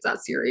don't think it's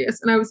that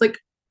serious. And I was like,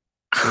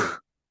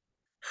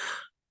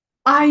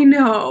 I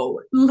know.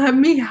 Let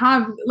me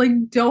have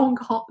like don't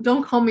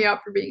call me out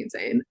for being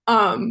insane.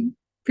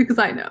 Because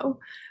I know.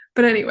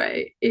 But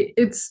anyway,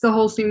 it's the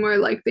whole scene where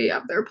like they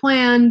have their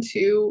plan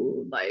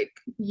to like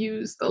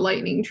use the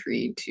lightning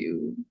tree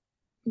to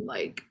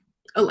like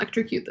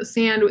electrocute the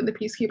sand when the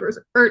peacekeepers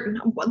or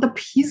what the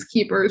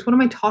peacekeepers, what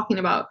am I talking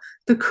about?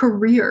 The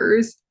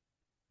careers.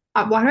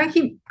 Why do I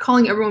keep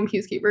calling everyone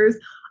peacekeepers?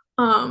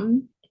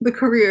 The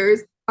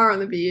careers are on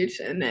the beach,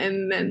 and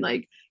then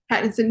like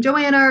Katniss and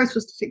Joanna are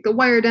supposed to take the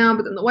wire down,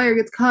 but then the wire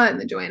gets cut, and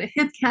then Joanna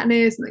hits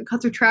Katniss, and then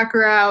cuts her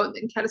tracker out, and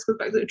then Katniss goes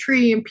back to the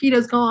tree, and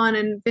Peeta's gone,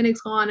 and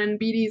Finnick's gone, and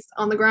Beetie's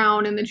on the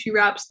ground, and then she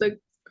wraps the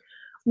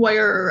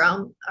wire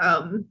around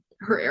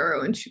her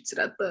arrow and shoots it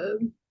at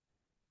the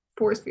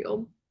force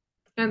field,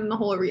 and the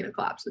whole arena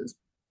collapses.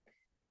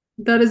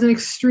 That is an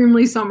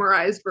extremely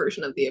summarized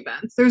version of the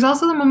events. There's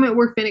also the moment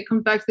where Finnick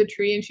comes back to the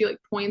tree and she like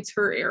points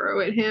her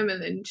arrow at him,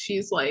 and then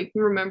she's like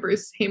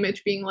remembers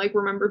Haymitch being like,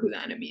 "Remember who the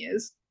enemy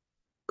is."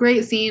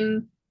 Great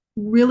scene,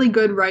 really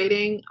good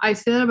writing. I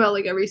say that about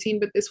like every scene,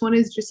 but this one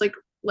is just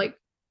like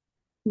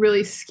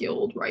really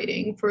skilled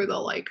writing for the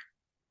like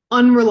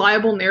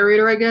unreliable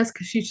narrator, I guess,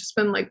 because she's just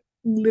been like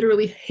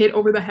literally hit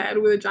over the head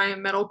with a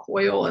giant metal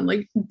coil and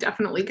like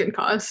definitely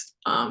concussed.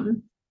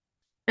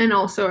 And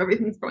also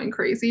everything's going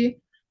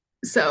crazy.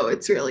 So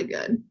it's really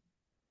good.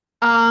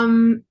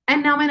 And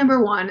now my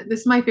number one. This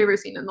is my favorite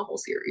scene in the whole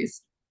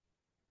series.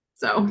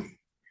 So,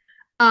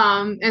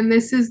 and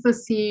this is the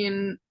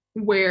scene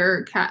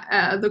where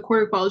the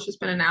Court of Quell has just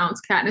been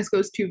announced. Katniss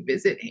goes to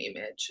visit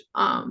Haymitch.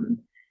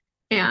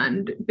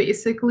 And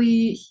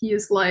basically he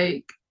is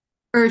like,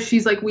 or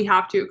she's like, we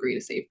have to agree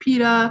to save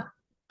Peeta.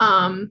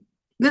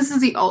 This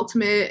is the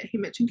ultimate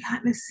Haymitch and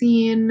Katniss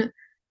scene.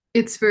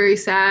 It's very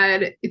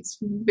sad. It's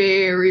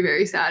very,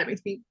 very sad. It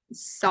makes me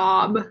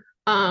sob.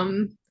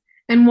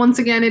 And once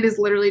again, it is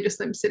literally just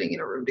them sitting in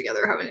a room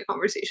together having a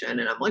conversation.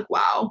 And I'm like,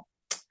 wow,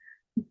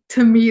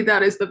 to me,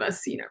 that is the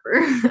best scene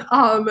ever.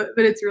 But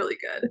it's really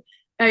good.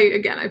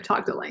 Again, I've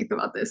talked at length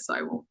about this, so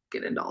I won't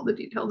get into all the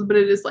details, but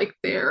it is like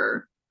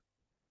they're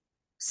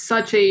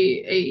such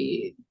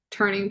a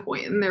turning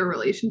point in their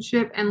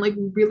relationship and like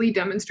really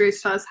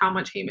demonstrates to us how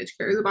much Haymitch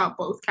cares about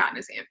both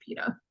Katniss and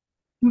Peeta.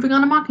 Moving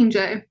on to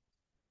Mockingjay.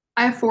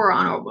 I have 4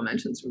 honorable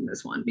mentions from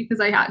this one because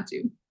I had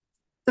to.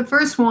 The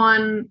first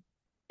one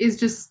is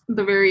just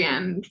the very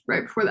end,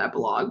 right before that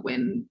epilogue,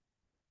 when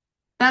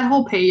that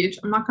whole page,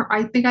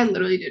 I think I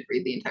literally did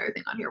read the entire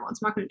thing on here once.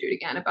 I'm not gonna do it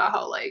again about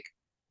how like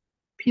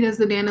Peeta's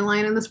the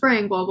dandelion in the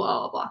spring, blah, blah,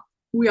 blah, blah.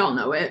 We all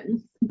know it.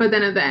 But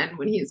then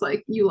when he's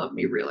like, you love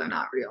me real or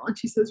not real, and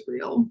she says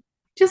real,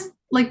 just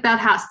like that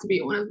has to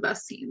be one of the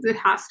best scenes. It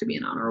has to be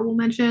an honorable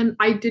mention.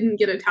 I didn't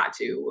get a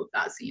tattoo of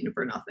that scene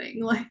for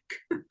nothing. Like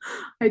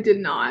I did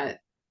not.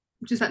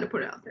 Just had to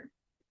put it out there.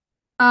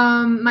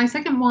 My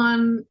second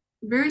one,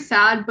 very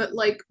sad, but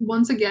like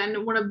once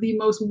again, one of the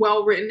most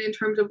well written in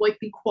terms of like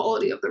the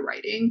quality of the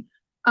writing.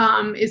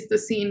 Is the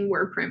scene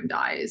where Prim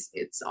dies.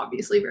 It's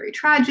obviously very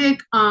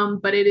tragic,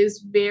 but it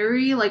is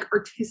very like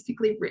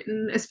artistically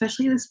written,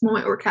 especially this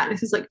moment where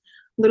Katniss is like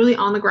literally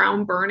on the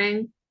ground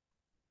burning,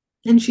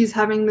 and she's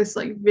having this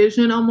like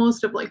vision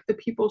almost of like the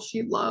people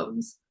she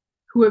loves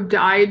who have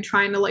died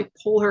trying to like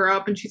pull her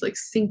up, and she's like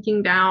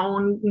sinking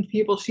down, and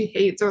people she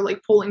hates are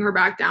like pulling her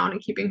back down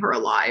and keeping her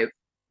alive.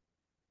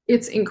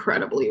 It's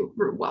incredibly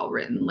well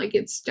written. Like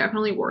it's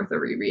definitely worth a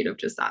reread of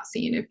just that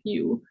scene if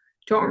you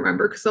don't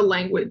remember, because the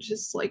language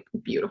is like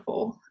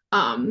beautiful.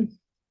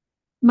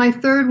 My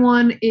third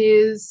one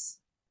is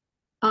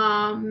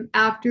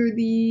after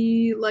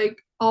the like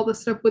all the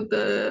stuff with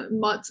the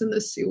mutts in the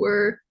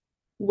sewer,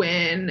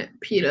 when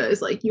Peeta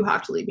is like, you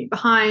have to leave me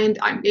behind,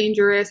 I'm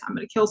dangerous, I'm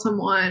gonna kill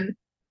someone,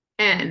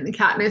 and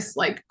Katniss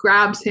like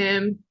grabs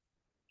him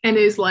and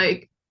is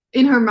like,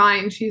 in her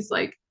mind she's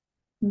like,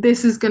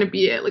 this is going to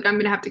be it. Like, I'm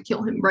going to have to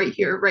kill him right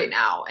here, right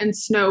now. And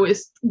Snow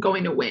is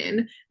going to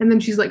win. And then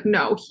she's like,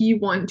 no, he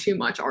won too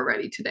much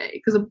already today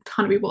because a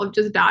ton of people have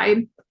just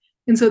died.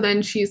 And so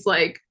then she's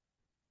like,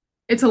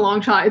 it's a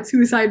long shot. It's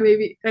suicide,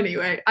 maybe.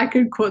 Anyway, I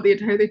could quote the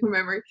entire thing from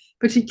memory.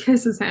 But she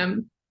kisses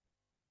him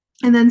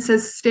and then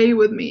says, stay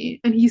with me.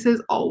 And he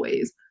says,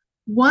 always.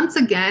 Once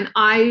again,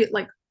 I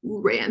like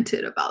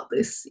ranted about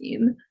this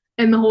scene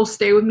and the whole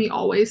stay with me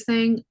always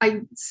thing.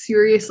 I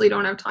seriously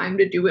don't have time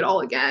to do it all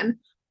again.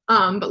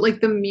 But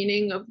like the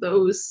meaning of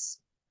those,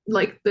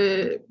 like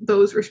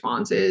those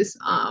responses,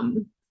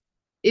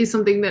 is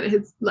something that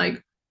has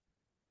like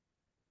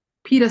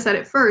Peeta said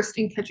it first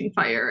in Catching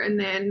Fire, and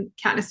then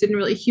Katniss didn't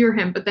really hear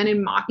him. But then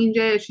in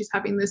Mockingjay, as she's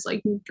having this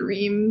like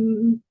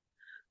dream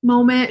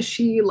moment,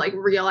 she like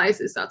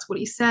realizes that's what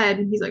he said,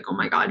 and he's like, oh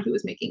my God, he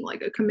was making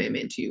like a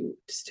commitment to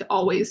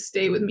always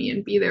stay with me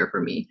and be there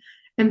for me.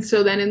 And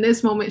so then in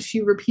this moment,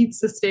 she repeats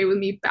the stay with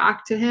me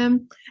back to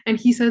him, and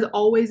he says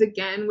always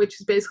again,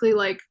 which is basically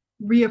like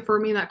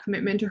reaffirming that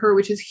commitment to her,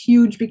 which is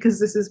huge because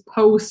this is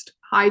post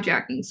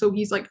hijacking. So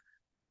he's like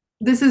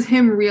this is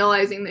him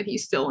realizing that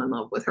he's still in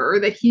love with her,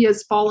 that he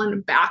has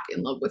fallen back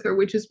in love with her,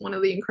 which is one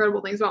of the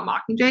incredible things about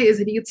Mockingjay, is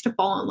that he gets to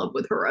fall in love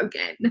with her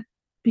again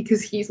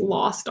because he's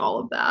lost all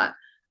of that.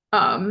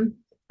 Um,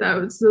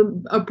 that was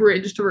the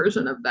abridged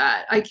version of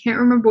that. I can't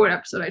remember what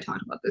episode I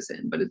talked about this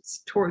in, but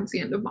it's towards the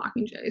end of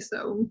Mockingjay,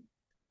 so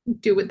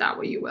do with that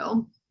what you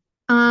will.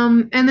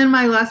 And then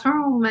my last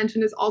honorable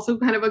mention is also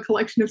kind of a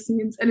collection of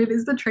scenes, and it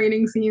is the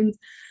training scenes.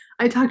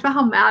 I talked about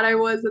how mad I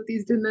was that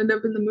these didn't end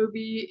up in the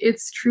movie.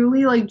 It's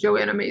truly like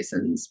Joanna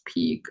Mason's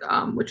peak,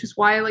 which is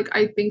why like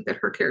I think that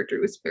her character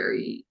was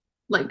very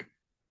like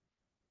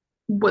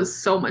was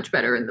so much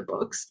better in the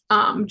books.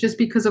 Just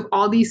because of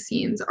all these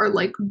scenes are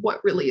like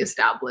what really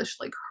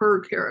established like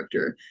her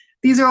character.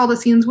 These are all the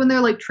scenes when they're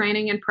like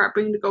training and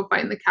prepping to go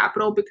fight in the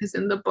Capitol, because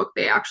in the book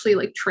they actually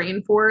like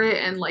train for it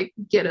and like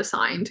get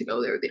assigned to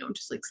go there. They don't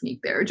just like sneak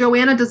there.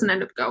 Joanna doesn't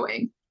end up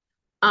going,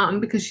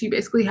 because she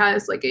basically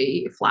has like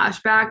a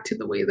flashback to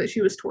the way that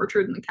she was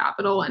tortured in the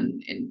Capitol,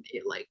 and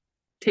it like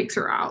takes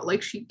her out.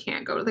 Like she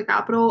can't go to the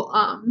Capitol.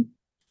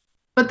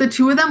 But the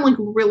two of them like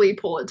really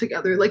pull it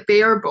together. Like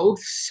they are both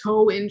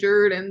so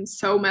injured and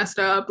so messed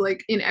up,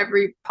 like in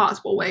every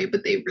possible way,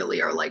 but they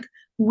really are like,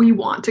 we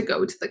want to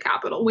go to the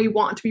Capitol. We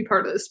want to be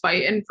part of this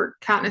fight. And for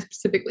Katniss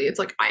specifically, it's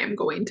like, I am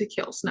going to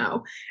kill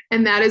Snow.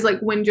 And that is like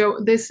when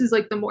this is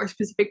like the more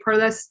specific part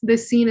of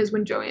this scene is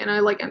when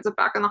Joanna like ends up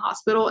back in the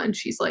hospital and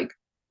she's like,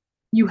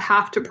 you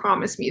have to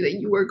promise me that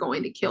you are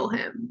going to kill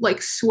him.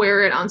 Like,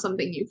 swear it on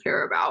something you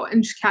care about.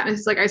 And Katniss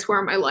is like, I swear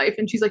on my life.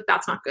 And she's like,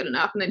 that's not good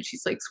enough. And then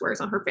she's like,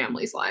 swears on her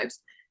family's lives.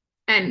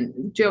 And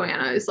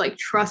Joanna is like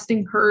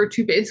trusting her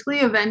to basically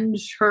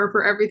avenge her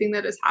for everything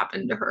that has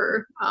happened to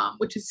her,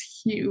 which is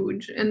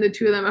huge. And the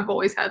two of them have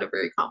always had a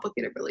very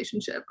complicated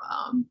relationship.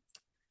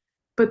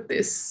 But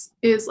this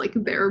is like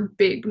their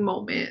big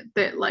moment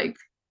that like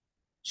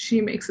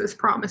she makes this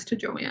promise to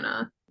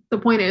Joanna. The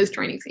point is,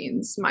 training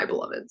scenes, my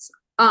beloveds.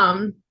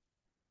 I'm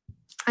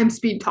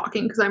speed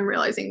talking because I'm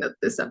realizing that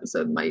this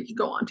episode might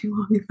go on too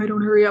long if I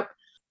don't hurry up.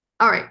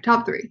 All right,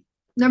 top three.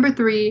 Number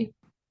three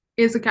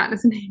is a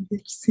Katniss and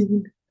Haymitch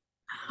scene.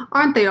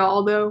 Aren't they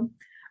all though?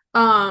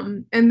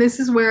 And this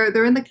is where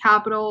they're in the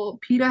Capitol.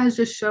 Peeta has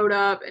just showed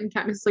up, and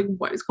Katniss is like,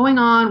 "What is going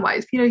on? Why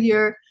is Peeta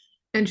here?"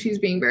 And she's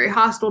being very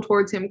hostile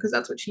towards him because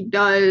that's what she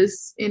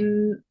does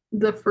in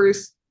the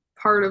first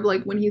part of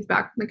like when he's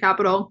back from the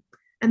Capitol.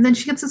 And then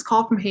she gets this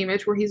call from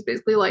Haymitch where he's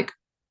basically like,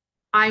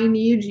 I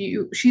need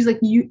you. She's like,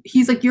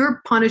 he's like,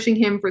 you're punishing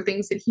him for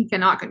things that he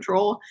cannot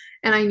control.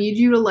 And I need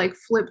you to like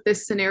flip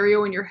this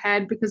scenario in your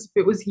head, because if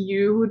it was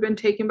you who had been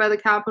taken by the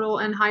Capitol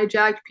and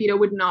hijacked, Peeta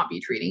would not be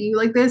treating you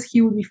like this.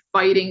 He would be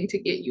fighting to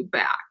get you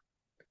back.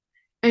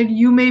 And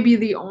you may be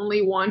the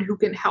only one who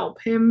can help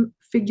him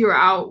figure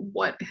out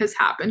what has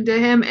happened to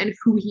him and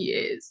who he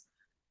is.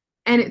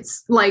 And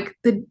it's like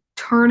the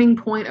turning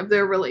point of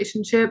their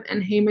relationship,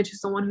 and Haymitch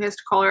is the one who has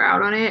to call her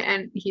out on it,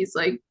 and he's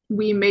like,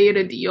 we made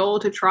a deal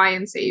to try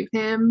and save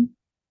him,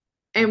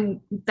 and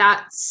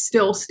that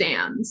still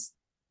stands,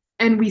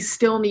 and we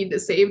still need to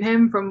save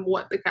him from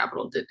what the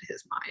Capitol did to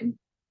his mind.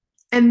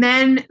 And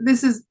then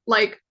this is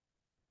like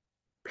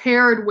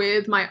paired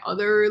with my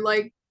other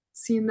like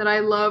scene that I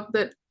love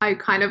that I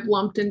kind of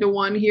lumped into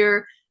one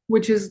here,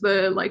 which is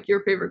the like,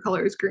 your favorite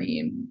color is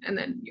green, and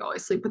then you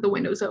always sleep with the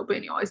windows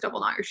open, you always double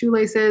knot your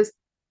shoelaces,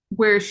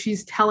 where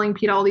she's telling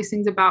Peeta all these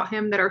things about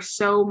him that are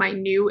so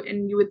minute,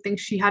 and you would think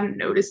she hadn't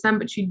noticed them,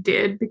 but she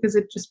did, because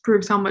it just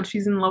proves how much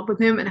she's in love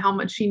with him and how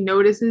much she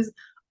notices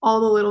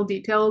all the little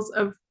details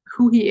of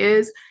who he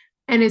is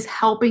and is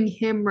helping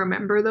him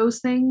remember those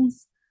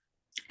things.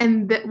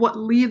 And that what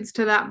leads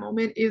to that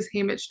moment is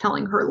Haymitch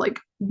telling her like,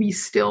 we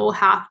still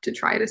have to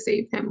try to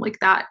save him.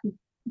 Like that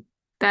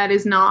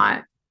is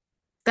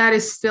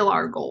still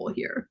our goal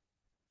here.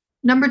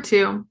 Number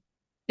two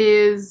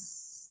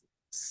is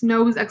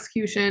Snow's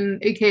execution,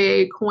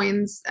 aka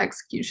Coin's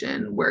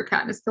execution, where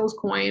Katniss kills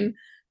Coin,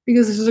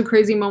 because this is a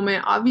crazy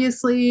moment,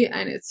 obviously,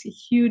 and it's a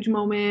huge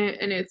moment,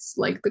 and it's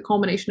like the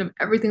culmination of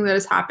everything that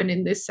has happened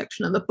in this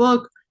section of the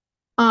book.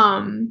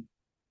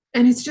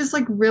 And it's just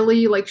like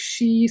really like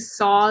she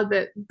saw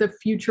that the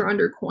future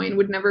under Coin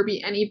would never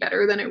be any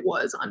better than it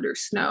was under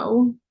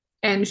Snow.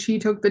 And she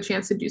took the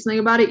chance to do something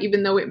about it,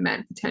 even though it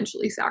meant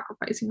potentially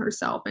sacrificing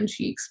herself, and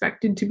she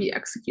expected to be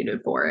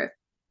executed for it.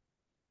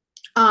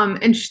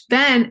 And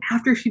then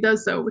after she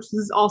does so, which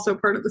is also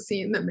part of the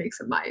scene that makes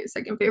it my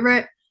second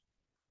favorite,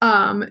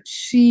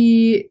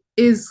 she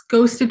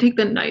goes to take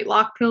the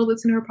nightlock pill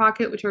that's in her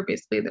pocket, which are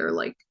basically they're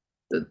like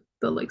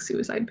the like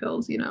suicide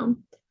pills, you know,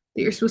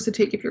 that you're supposed to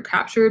take if you're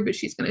captured, but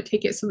she's going to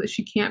take it so that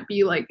she can't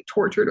be like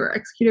tortured or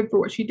executed for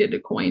what she did to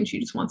Coin. She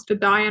just wants to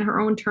die on her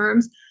own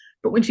terms.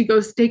 But when she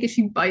goes to take it,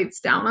 she bites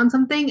down on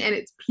something, and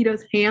it's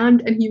Peeta's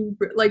hand, and he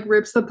like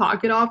rips the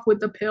pocket off with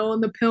the pill,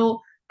 and the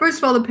pill, first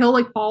of all, the pill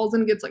like falls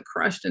and gets like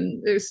crushed,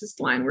 and there's this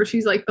line where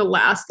she's like, the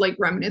last like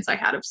remnants I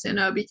had of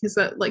Cinna, because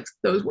that like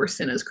those were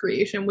Cinna's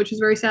creation, which is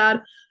very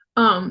sad.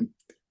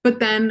 But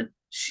then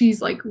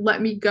she's like,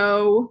 let me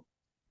go,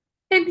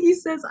 and he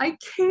says, I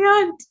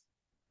can't.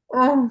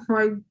 Oh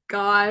my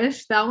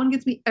gosh, that one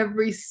gets me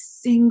every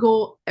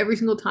single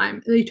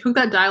time. They took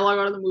that dialogue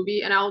out of the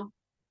movie, and I'll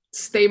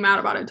stay mad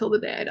about it till the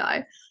day I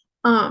die.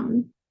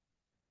 Um,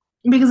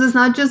 because it's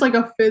not just like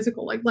a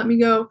physical, like let me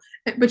go,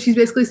 but she's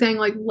basically saying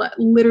like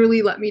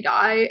literally let me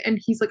die, and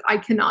he's like I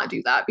cannot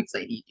do that because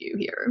I need you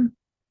here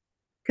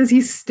because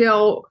he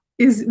still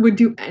is would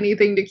do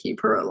anything to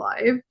keep her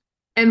alive.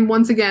 And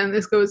once again,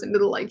 this goes into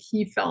the like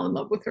he fell in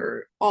love with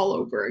her all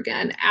over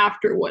again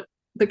after what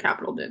the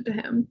Capitol did to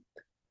him.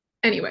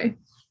 Anyway,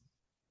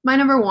 my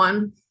number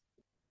one,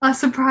 a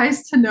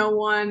surprise to no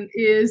one,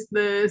 is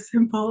the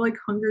symbolic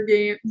Hunger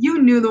Game.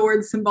 You knew the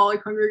word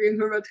symbolic Hunger Games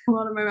were about to come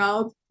out of my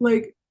mouth.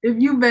 Like, if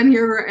you've been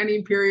here for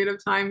any period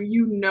of time,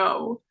 you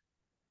know.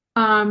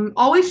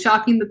 Always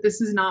shocking that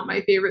this is not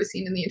my favorite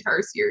scene in the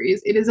entire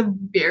series. It is a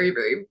very,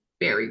 very,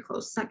 very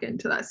close second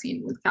to that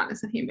scene with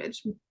Katniss and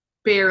Haymitch,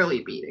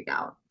 barely beating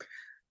out.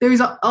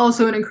 There's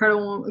also an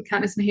incredible one with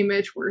Katniss and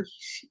Haymitch where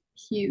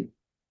he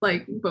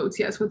like votes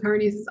yes with her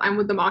and he says, I'm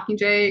with the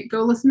Mockingjay.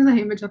 Go listen to the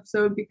Haymitch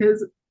episode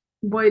because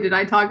boy, did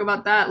I talk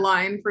about that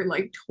line for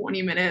like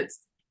 20 minutes.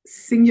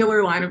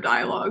 Singular line of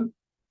dialogue.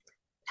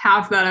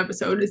 Half that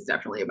episode is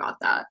definitely about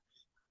that.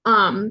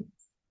 Um,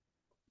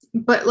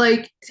 but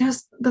like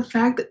just the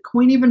fact that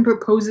Coin even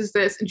proposes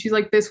this and she's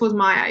like, this was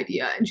my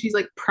idea. And she's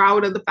like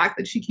proud of the fact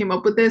that she came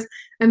up with this.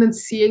 And then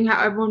seeing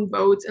how everyone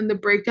votes and the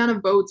breakdown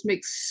of votes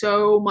makes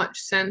so much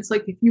sense.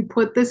 Like if you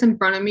put this in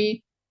front of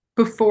me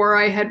before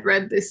I had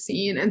read this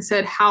scene and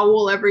said, how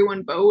will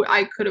everyone vote?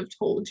 I could have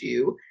told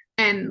you.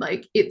 And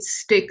like it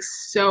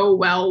sticks so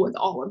well with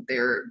all of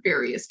their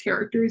various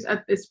characters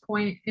at this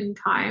point in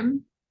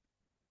time.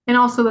 And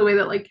also the way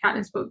that like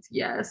Katniss votes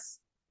yes,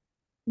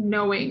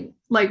 knowing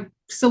like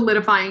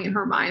solidifying in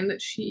her mind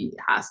that she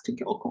has to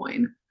kill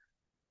Coin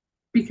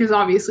because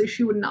obviously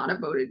she would not have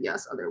voted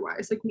yes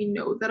otherwise. Like we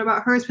know that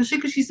about her, especially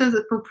because she says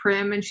it for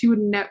Prim, and she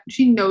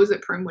knows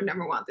that Prim would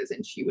never want this,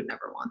 and she would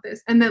never want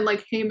this. And then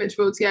like Haymitch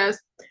votes yes,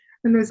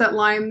 and there's that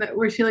line that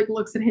where she like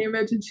looks at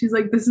Haymitch and she's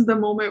like, "This is the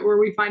moment where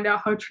we find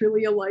out how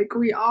truly alike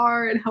we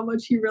are and how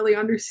much he really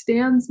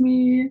understands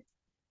me."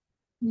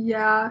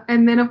 Yeah,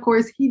 and then of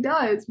course he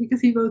does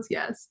because he votes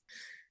yes.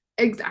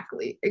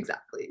 Exactly,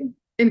 exactly.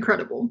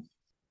 Incredible.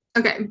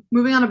 Okay,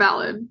 moving on to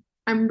ballad.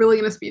 I'm really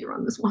gonna speed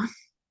run this one.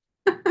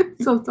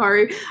 So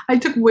sorry. I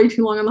took way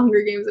too long on the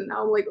Hunger Games and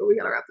now I'm like, oh, we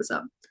gotta wrap this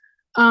up.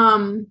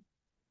 Um,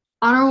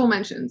 honorable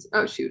mentions.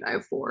 Oh shoot, I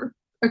have four.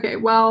 Okay,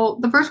 well,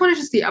 the first one is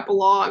just the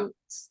epilogue.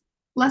 It's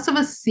less of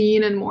a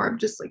scene and more of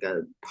just like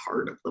a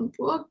part of the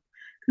book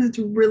because it's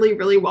really,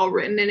 really well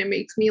written and it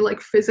makes me like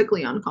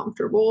physically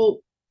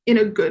uncomfortable in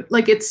a good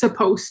like it's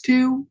supposed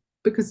to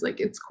because like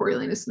it's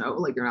Coriolanus Snow.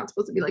 Like you're not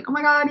supposed to be like, oh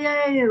my god,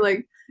 yay!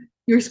 Like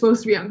you're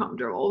supposed to be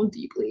uncomfortable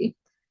deeply.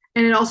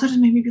 And it also just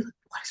made me be like,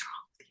 what is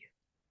wrong with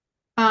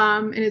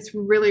you? And it's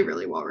really,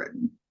 really well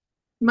written.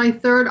 My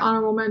third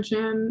honorable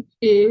mention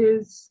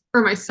is,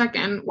 or my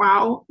second,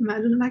 wow,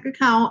 imagine if I could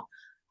count,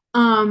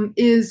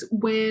 is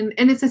when,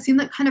 and it's a scene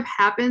that kind of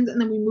happens and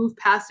then we move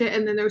past it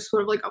and then there's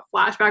sort of like a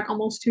flashback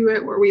almost to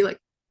it where we like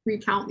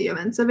recount the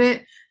events of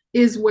it,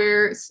 is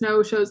where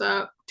Snow shows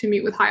up to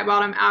meet with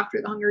Highbottom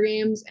after the Hunger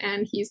Games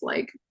and he's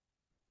like,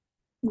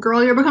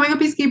 girl, you're becoming a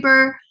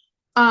peacekeeper.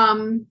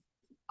 Um,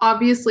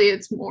 obviously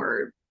it's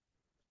more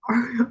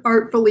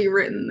artfully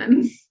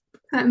written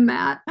than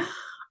that.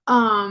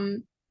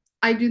 Um,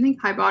 I do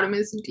think Highbottom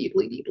is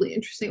deeply, deeply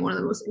interesting. One of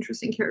the most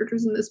interesting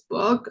characters in this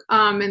book.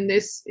 And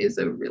this is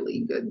a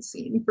really good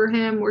scene for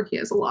him where he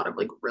has a lot of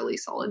like really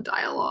solid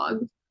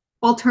dialogue.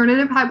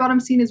 Alternative Highbottom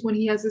scene is when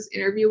he has this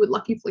interview with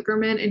Lucky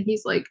Flickerman and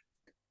he's like,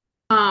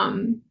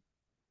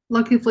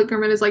 Lucky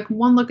Flickerman is like,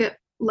 one look at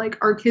like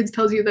our kids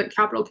tells you that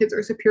capital kids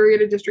are superior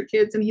to district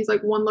kids, and he's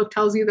like, one look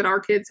tells you that our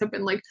kids have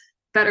been like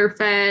better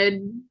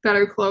fed,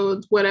 better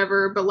clothes,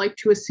 whatever, but like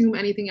to assume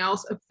anything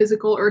else of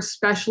physical or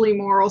especially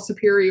moral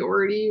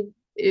superiority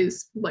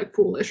is like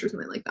foolish or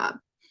something like that.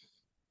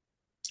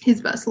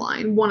 His best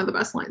line, one of the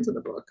best lines in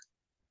the book.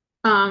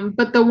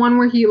 But the one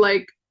where he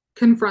like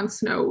confronts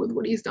Snow with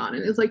what he's done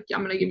and is like, yeah,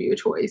 I'm gonna give you a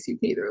choice. You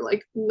can either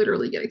like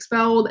literally get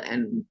expelled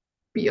and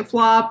be a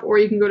flop, or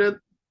you can go to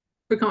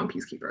become a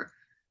peacekeeper.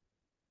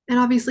 And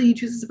obviously he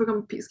chooses to become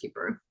a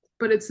peacekeeper.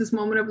 But it's this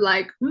moment of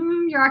like,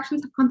 your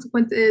actions have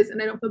consequences,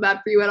 and I don't feel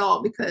bad for you at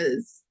all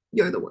because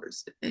you're the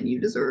worst and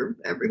you deserve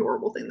every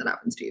horrible thing that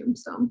happens to you.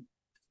 So,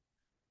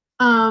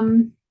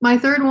 my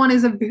third one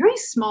is a very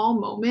small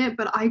moment,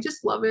 but I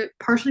just love it,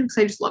 partially because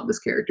I just love this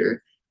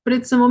character. But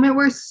it's the moment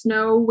where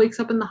Snow wakes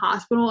up in the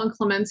hospital and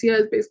Clemencia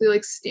is basically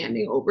like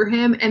standing over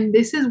him. And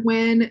this is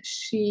when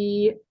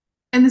she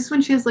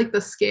has like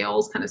the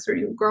scales kind of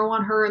starting to grow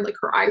on her and like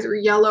her eyes are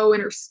yellow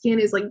and her skin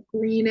is like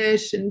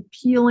greenish and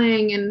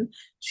peeling and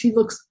she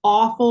looks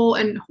awful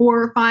and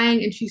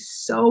horrifying and she's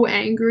so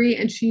angry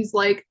and she's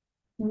like,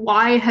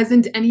 why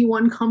hasn't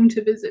anyone come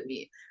to visit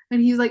me?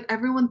 And he's like,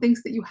 everyone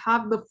thinks that you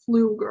have the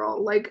flu,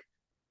 girl. Like,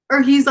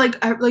 or he's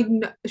like,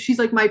 she's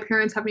like, my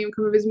parents haven't even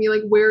come to visit me.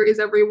 Like, where is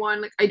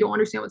everyone? Like, I don't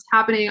understand what's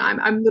happening.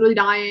 I'm literally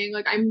dying.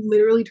 Like, I'm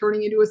literally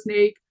turning into a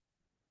snake.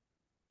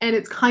 and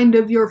it's kind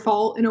of your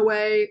fault in a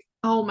way.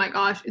 Oh my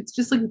gosh, it's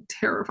just like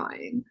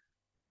terrifying.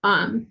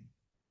 Um,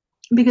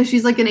 because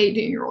she's like an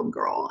 18-year-old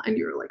girl, and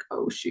you're like,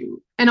 oh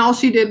shoot. And all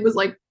she did was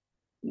like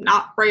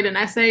not write an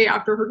essay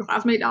after her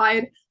classmate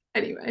died.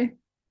 Anyway,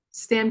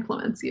 Stan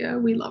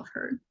Clemencia, we love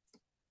her.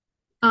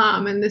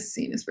 And this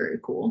scene is very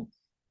cool.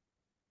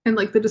 And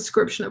like the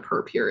description of her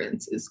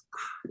appearance is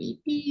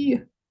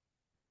creepy.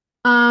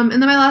 And then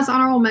my last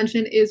honorable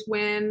mention is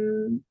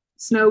when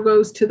Snow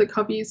goes to the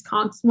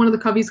one of the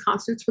Cubbies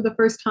concerts for the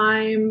first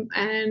time,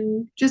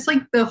 and just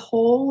like the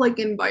whole like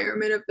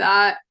environment of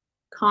that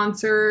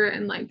concert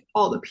and like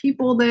all the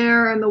people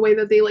there and the way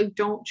that they like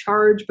don't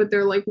charge, but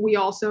they're like, we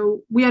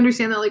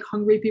understand that like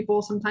hungry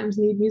people sometimes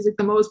need music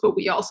the most, but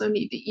we also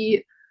need to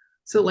eat.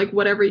 So like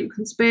whatever you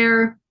can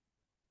spare.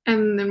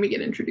 And then we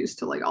get introduced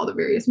to like all the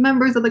various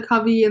members of the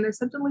Covey, and they're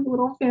such a like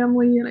little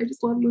family, and I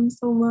just love them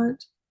so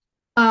much.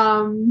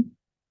 Um,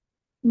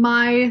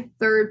 my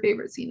third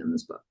favorite scene in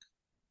this book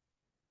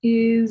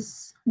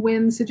is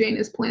when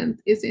Sejanus Plinth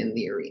is in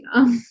the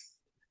arena.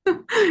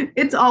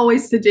 It's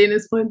always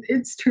Sejanus Plinth.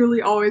 It's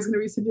truly always going to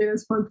be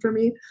Sejanus Plinth for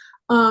me.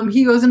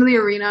 He goes into the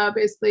arena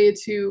basically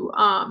to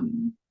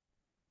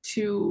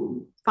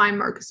find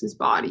Marcus's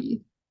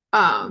body.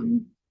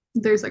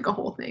 There's like a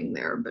whole thing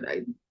there, but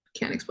I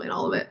can't explain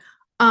all of it.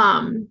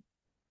 And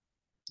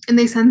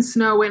they send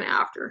Snow in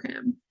after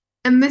him.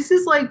 And this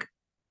is like,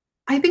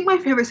 I think my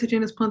favorite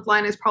Sejanus Plinth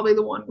line is probably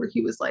the one where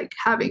he was like,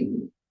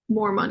 having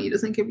more money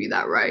doesn't give you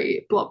that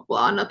right, blah, blah,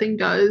 blah. Nothing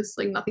does.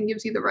 Like, nothing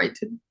gives you the right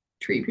to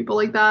treat people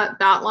like that.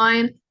 That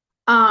line.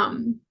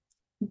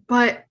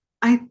 But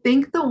I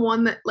think the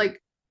one that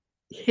like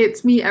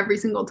hits me every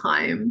single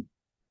time,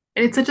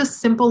 and it's such a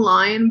simple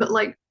line, but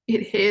like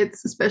it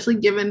hits, especially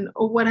given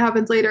what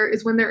happens later,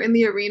 is when they're in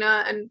the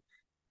arena and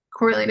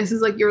Coriolanus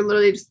is like, you're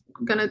literally just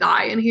gonna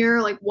die in here.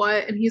 Like,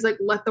 what? And he's like,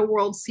 let the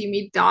world see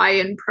me die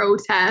in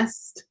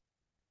protest.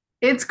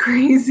 It's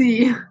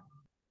crazy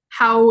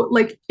how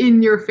like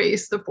in your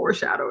face the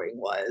foreshadowing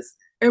was.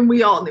 And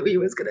we all knew he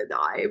was gonna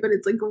die, but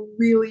it's like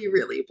really,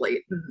 really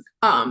blatant.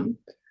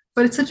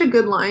 But it's such a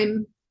good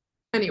line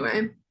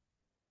anyway.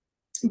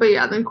 But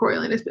yeah, then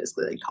Coriolanus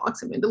basically like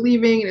talks him into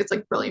leaving, and it's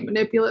like really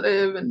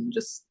manipulative, and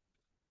just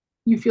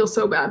you feel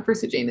so bad for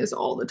Sejanus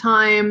all the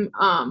time.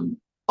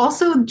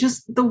 Also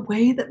just the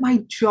way that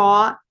my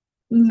jaw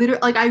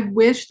literally, like, I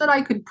wish that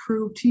I could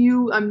prove to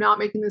you, I'm not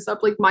making this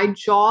up, like my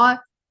jaw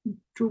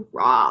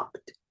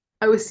dropped.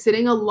 I was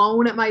sitting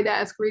alone at my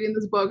desk reading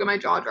this book, and my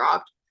jaw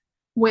dropped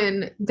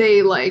when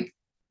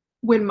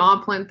when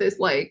Mom Plinth is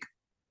like,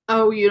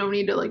 oh, you don't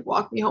need to like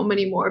walk me home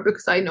anymore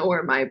because I know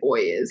where my boy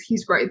is.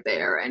 He's right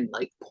there, and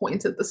like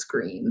points at the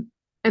screen.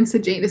 And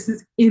Sejanus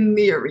is in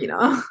the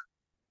arena.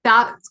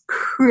 That's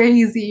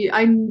crazy.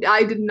 I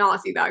did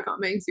not see that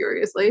coming,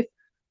 seriously.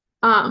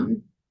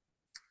 Um,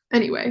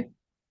 anyway,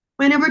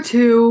 my number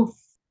two,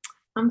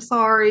 I'm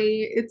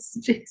sorry, it's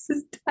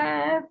Jace's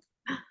death.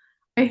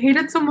 I hate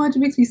it so much. It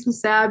makes me so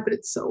sad, but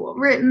it's so well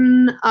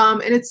written.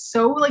 And it's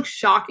so like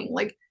shocking.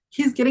 Like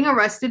he's getting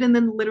arrested, and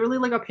then literally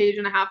like a page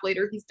and a half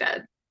later, he's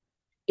dead.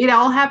 It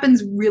all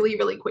happens really,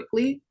 really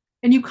quickly.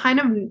 And you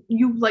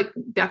like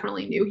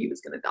definitely knew he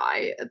was gonna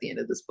die at the end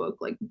of this book.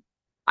 Like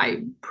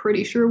I'm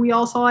pretty sure we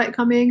all saw it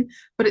coming,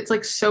 but it's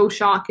like so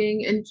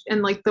shocking,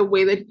 and like the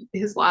way that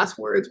his last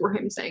words were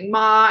him saying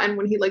 "ma," and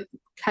when he like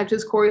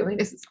catches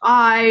Coriolanus's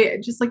eye,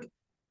 just like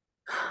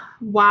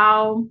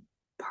wow,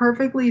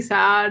 perfectly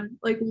sad,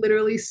 like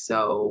literally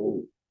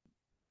so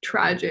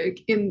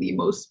tragic in the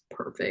most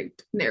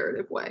perfect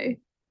narrative way.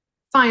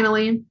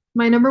 Finally,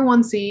 my number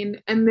one scene,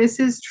 and this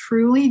is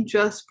truly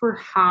just for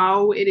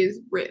how it is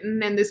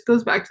written, and this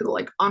goes back to the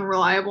like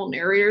unreliable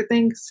narrator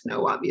thing.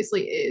 Snow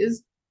obviously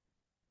is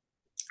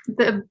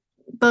the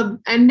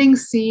ending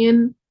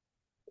scene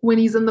when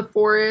he's in the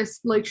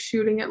forest, like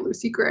shooting at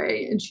Lucy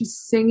Gray, and she's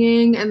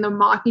singing, and the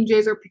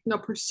Mockingjays are picking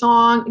up her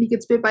song, and he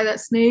gets bit by that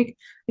snake,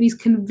 and he's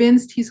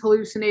convinced he's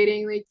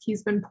hallucinating, like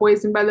he's been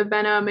poisoned by the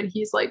venom, and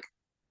he's like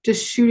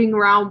just shooting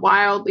around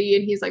wildly,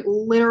 and he's like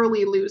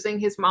literally losing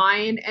his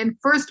mind. And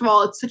first of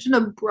all, it's such an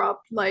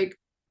abrupt, like,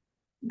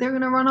 they're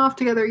gonna run off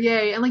together,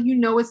 yay. And like, you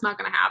know, it's not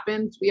gonna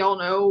happen. We all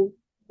know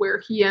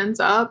where he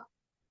ends up.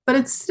 But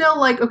it's still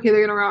like, okay,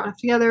 they're gonna run off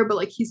together, but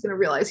like he's gonna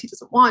realize he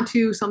doesn't want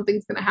to,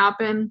 something's gonna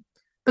happen.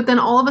 But then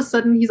all of a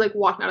sudden he's like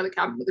walking out of the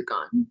cabin with a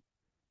gun.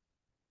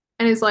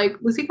 And he's like,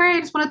 Lucy Gray, I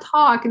just want to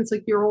talk. And it's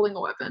like, you're holding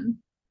a weapon.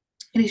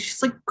 And he's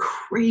just like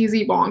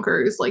crazy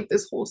bonkers. Like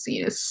this whole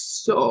scene is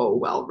so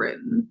well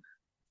written.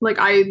 Like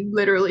I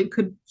literally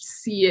could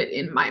see it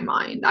in my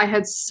mind. I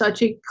had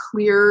such a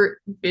clear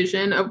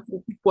vision of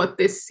what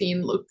this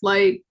scene looked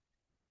like.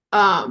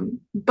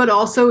 But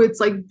also it's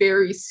like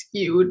very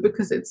skewed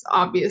because it's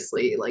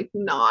obviously like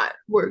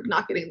we're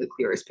not getting the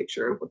clearest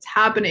picture of what's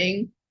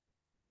happening.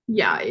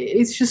 Yeah,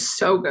 it's just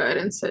so good,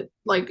 and so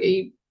like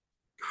a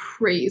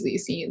crazy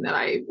scene that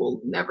I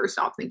will never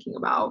stop thinking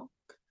about.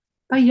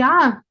 But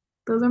yeah,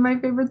 those are my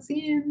favorite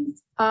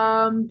scenes.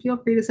 Feel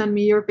free to send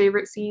me your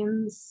favorite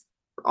scenes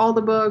for all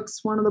the books,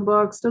 one of the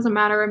books, doesn't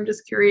matter. I'm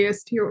just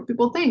curious to hear what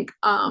people think.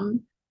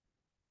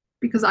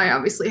 because I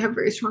obviously have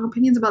very strong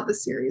opinions about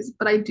this series,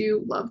 but I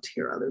do love to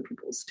hear other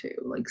people's too.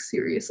 Like,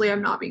 seriously,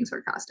 I'm not being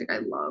sarcastic. I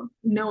love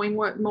knowing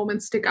what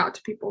moments stick out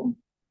to people.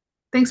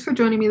 Thanks for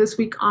joining me this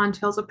week on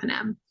Tales of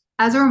Panem.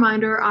 As a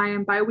reminder, I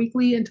am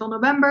bi-weekly until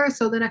November,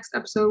 so the next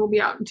episode will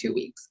be out in 2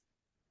 weeks.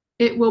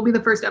 It will be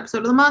the first episode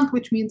of the month,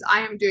 which means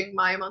I am doing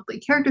my monthly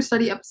character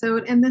study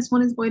episode, and this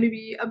one is going to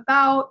be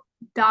about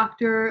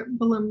Dr.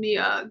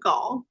 Volumnia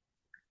Gall.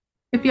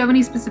 If you have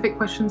any specific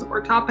questions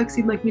or topics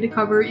you'd like me to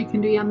cover, you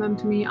can DM them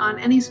to me on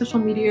any social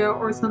media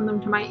or send them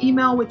to my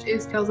email, which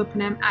is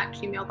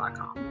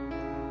talesofpanem@gmail.com.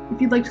 If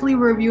you'd like to leave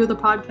a review of the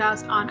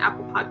podcast on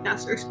Apple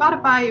Podcasts or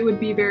Spotify, it would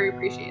be very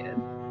appreciated.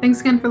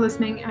 Thanks again for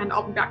listening, and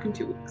I'll be back in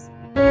 2 weeks.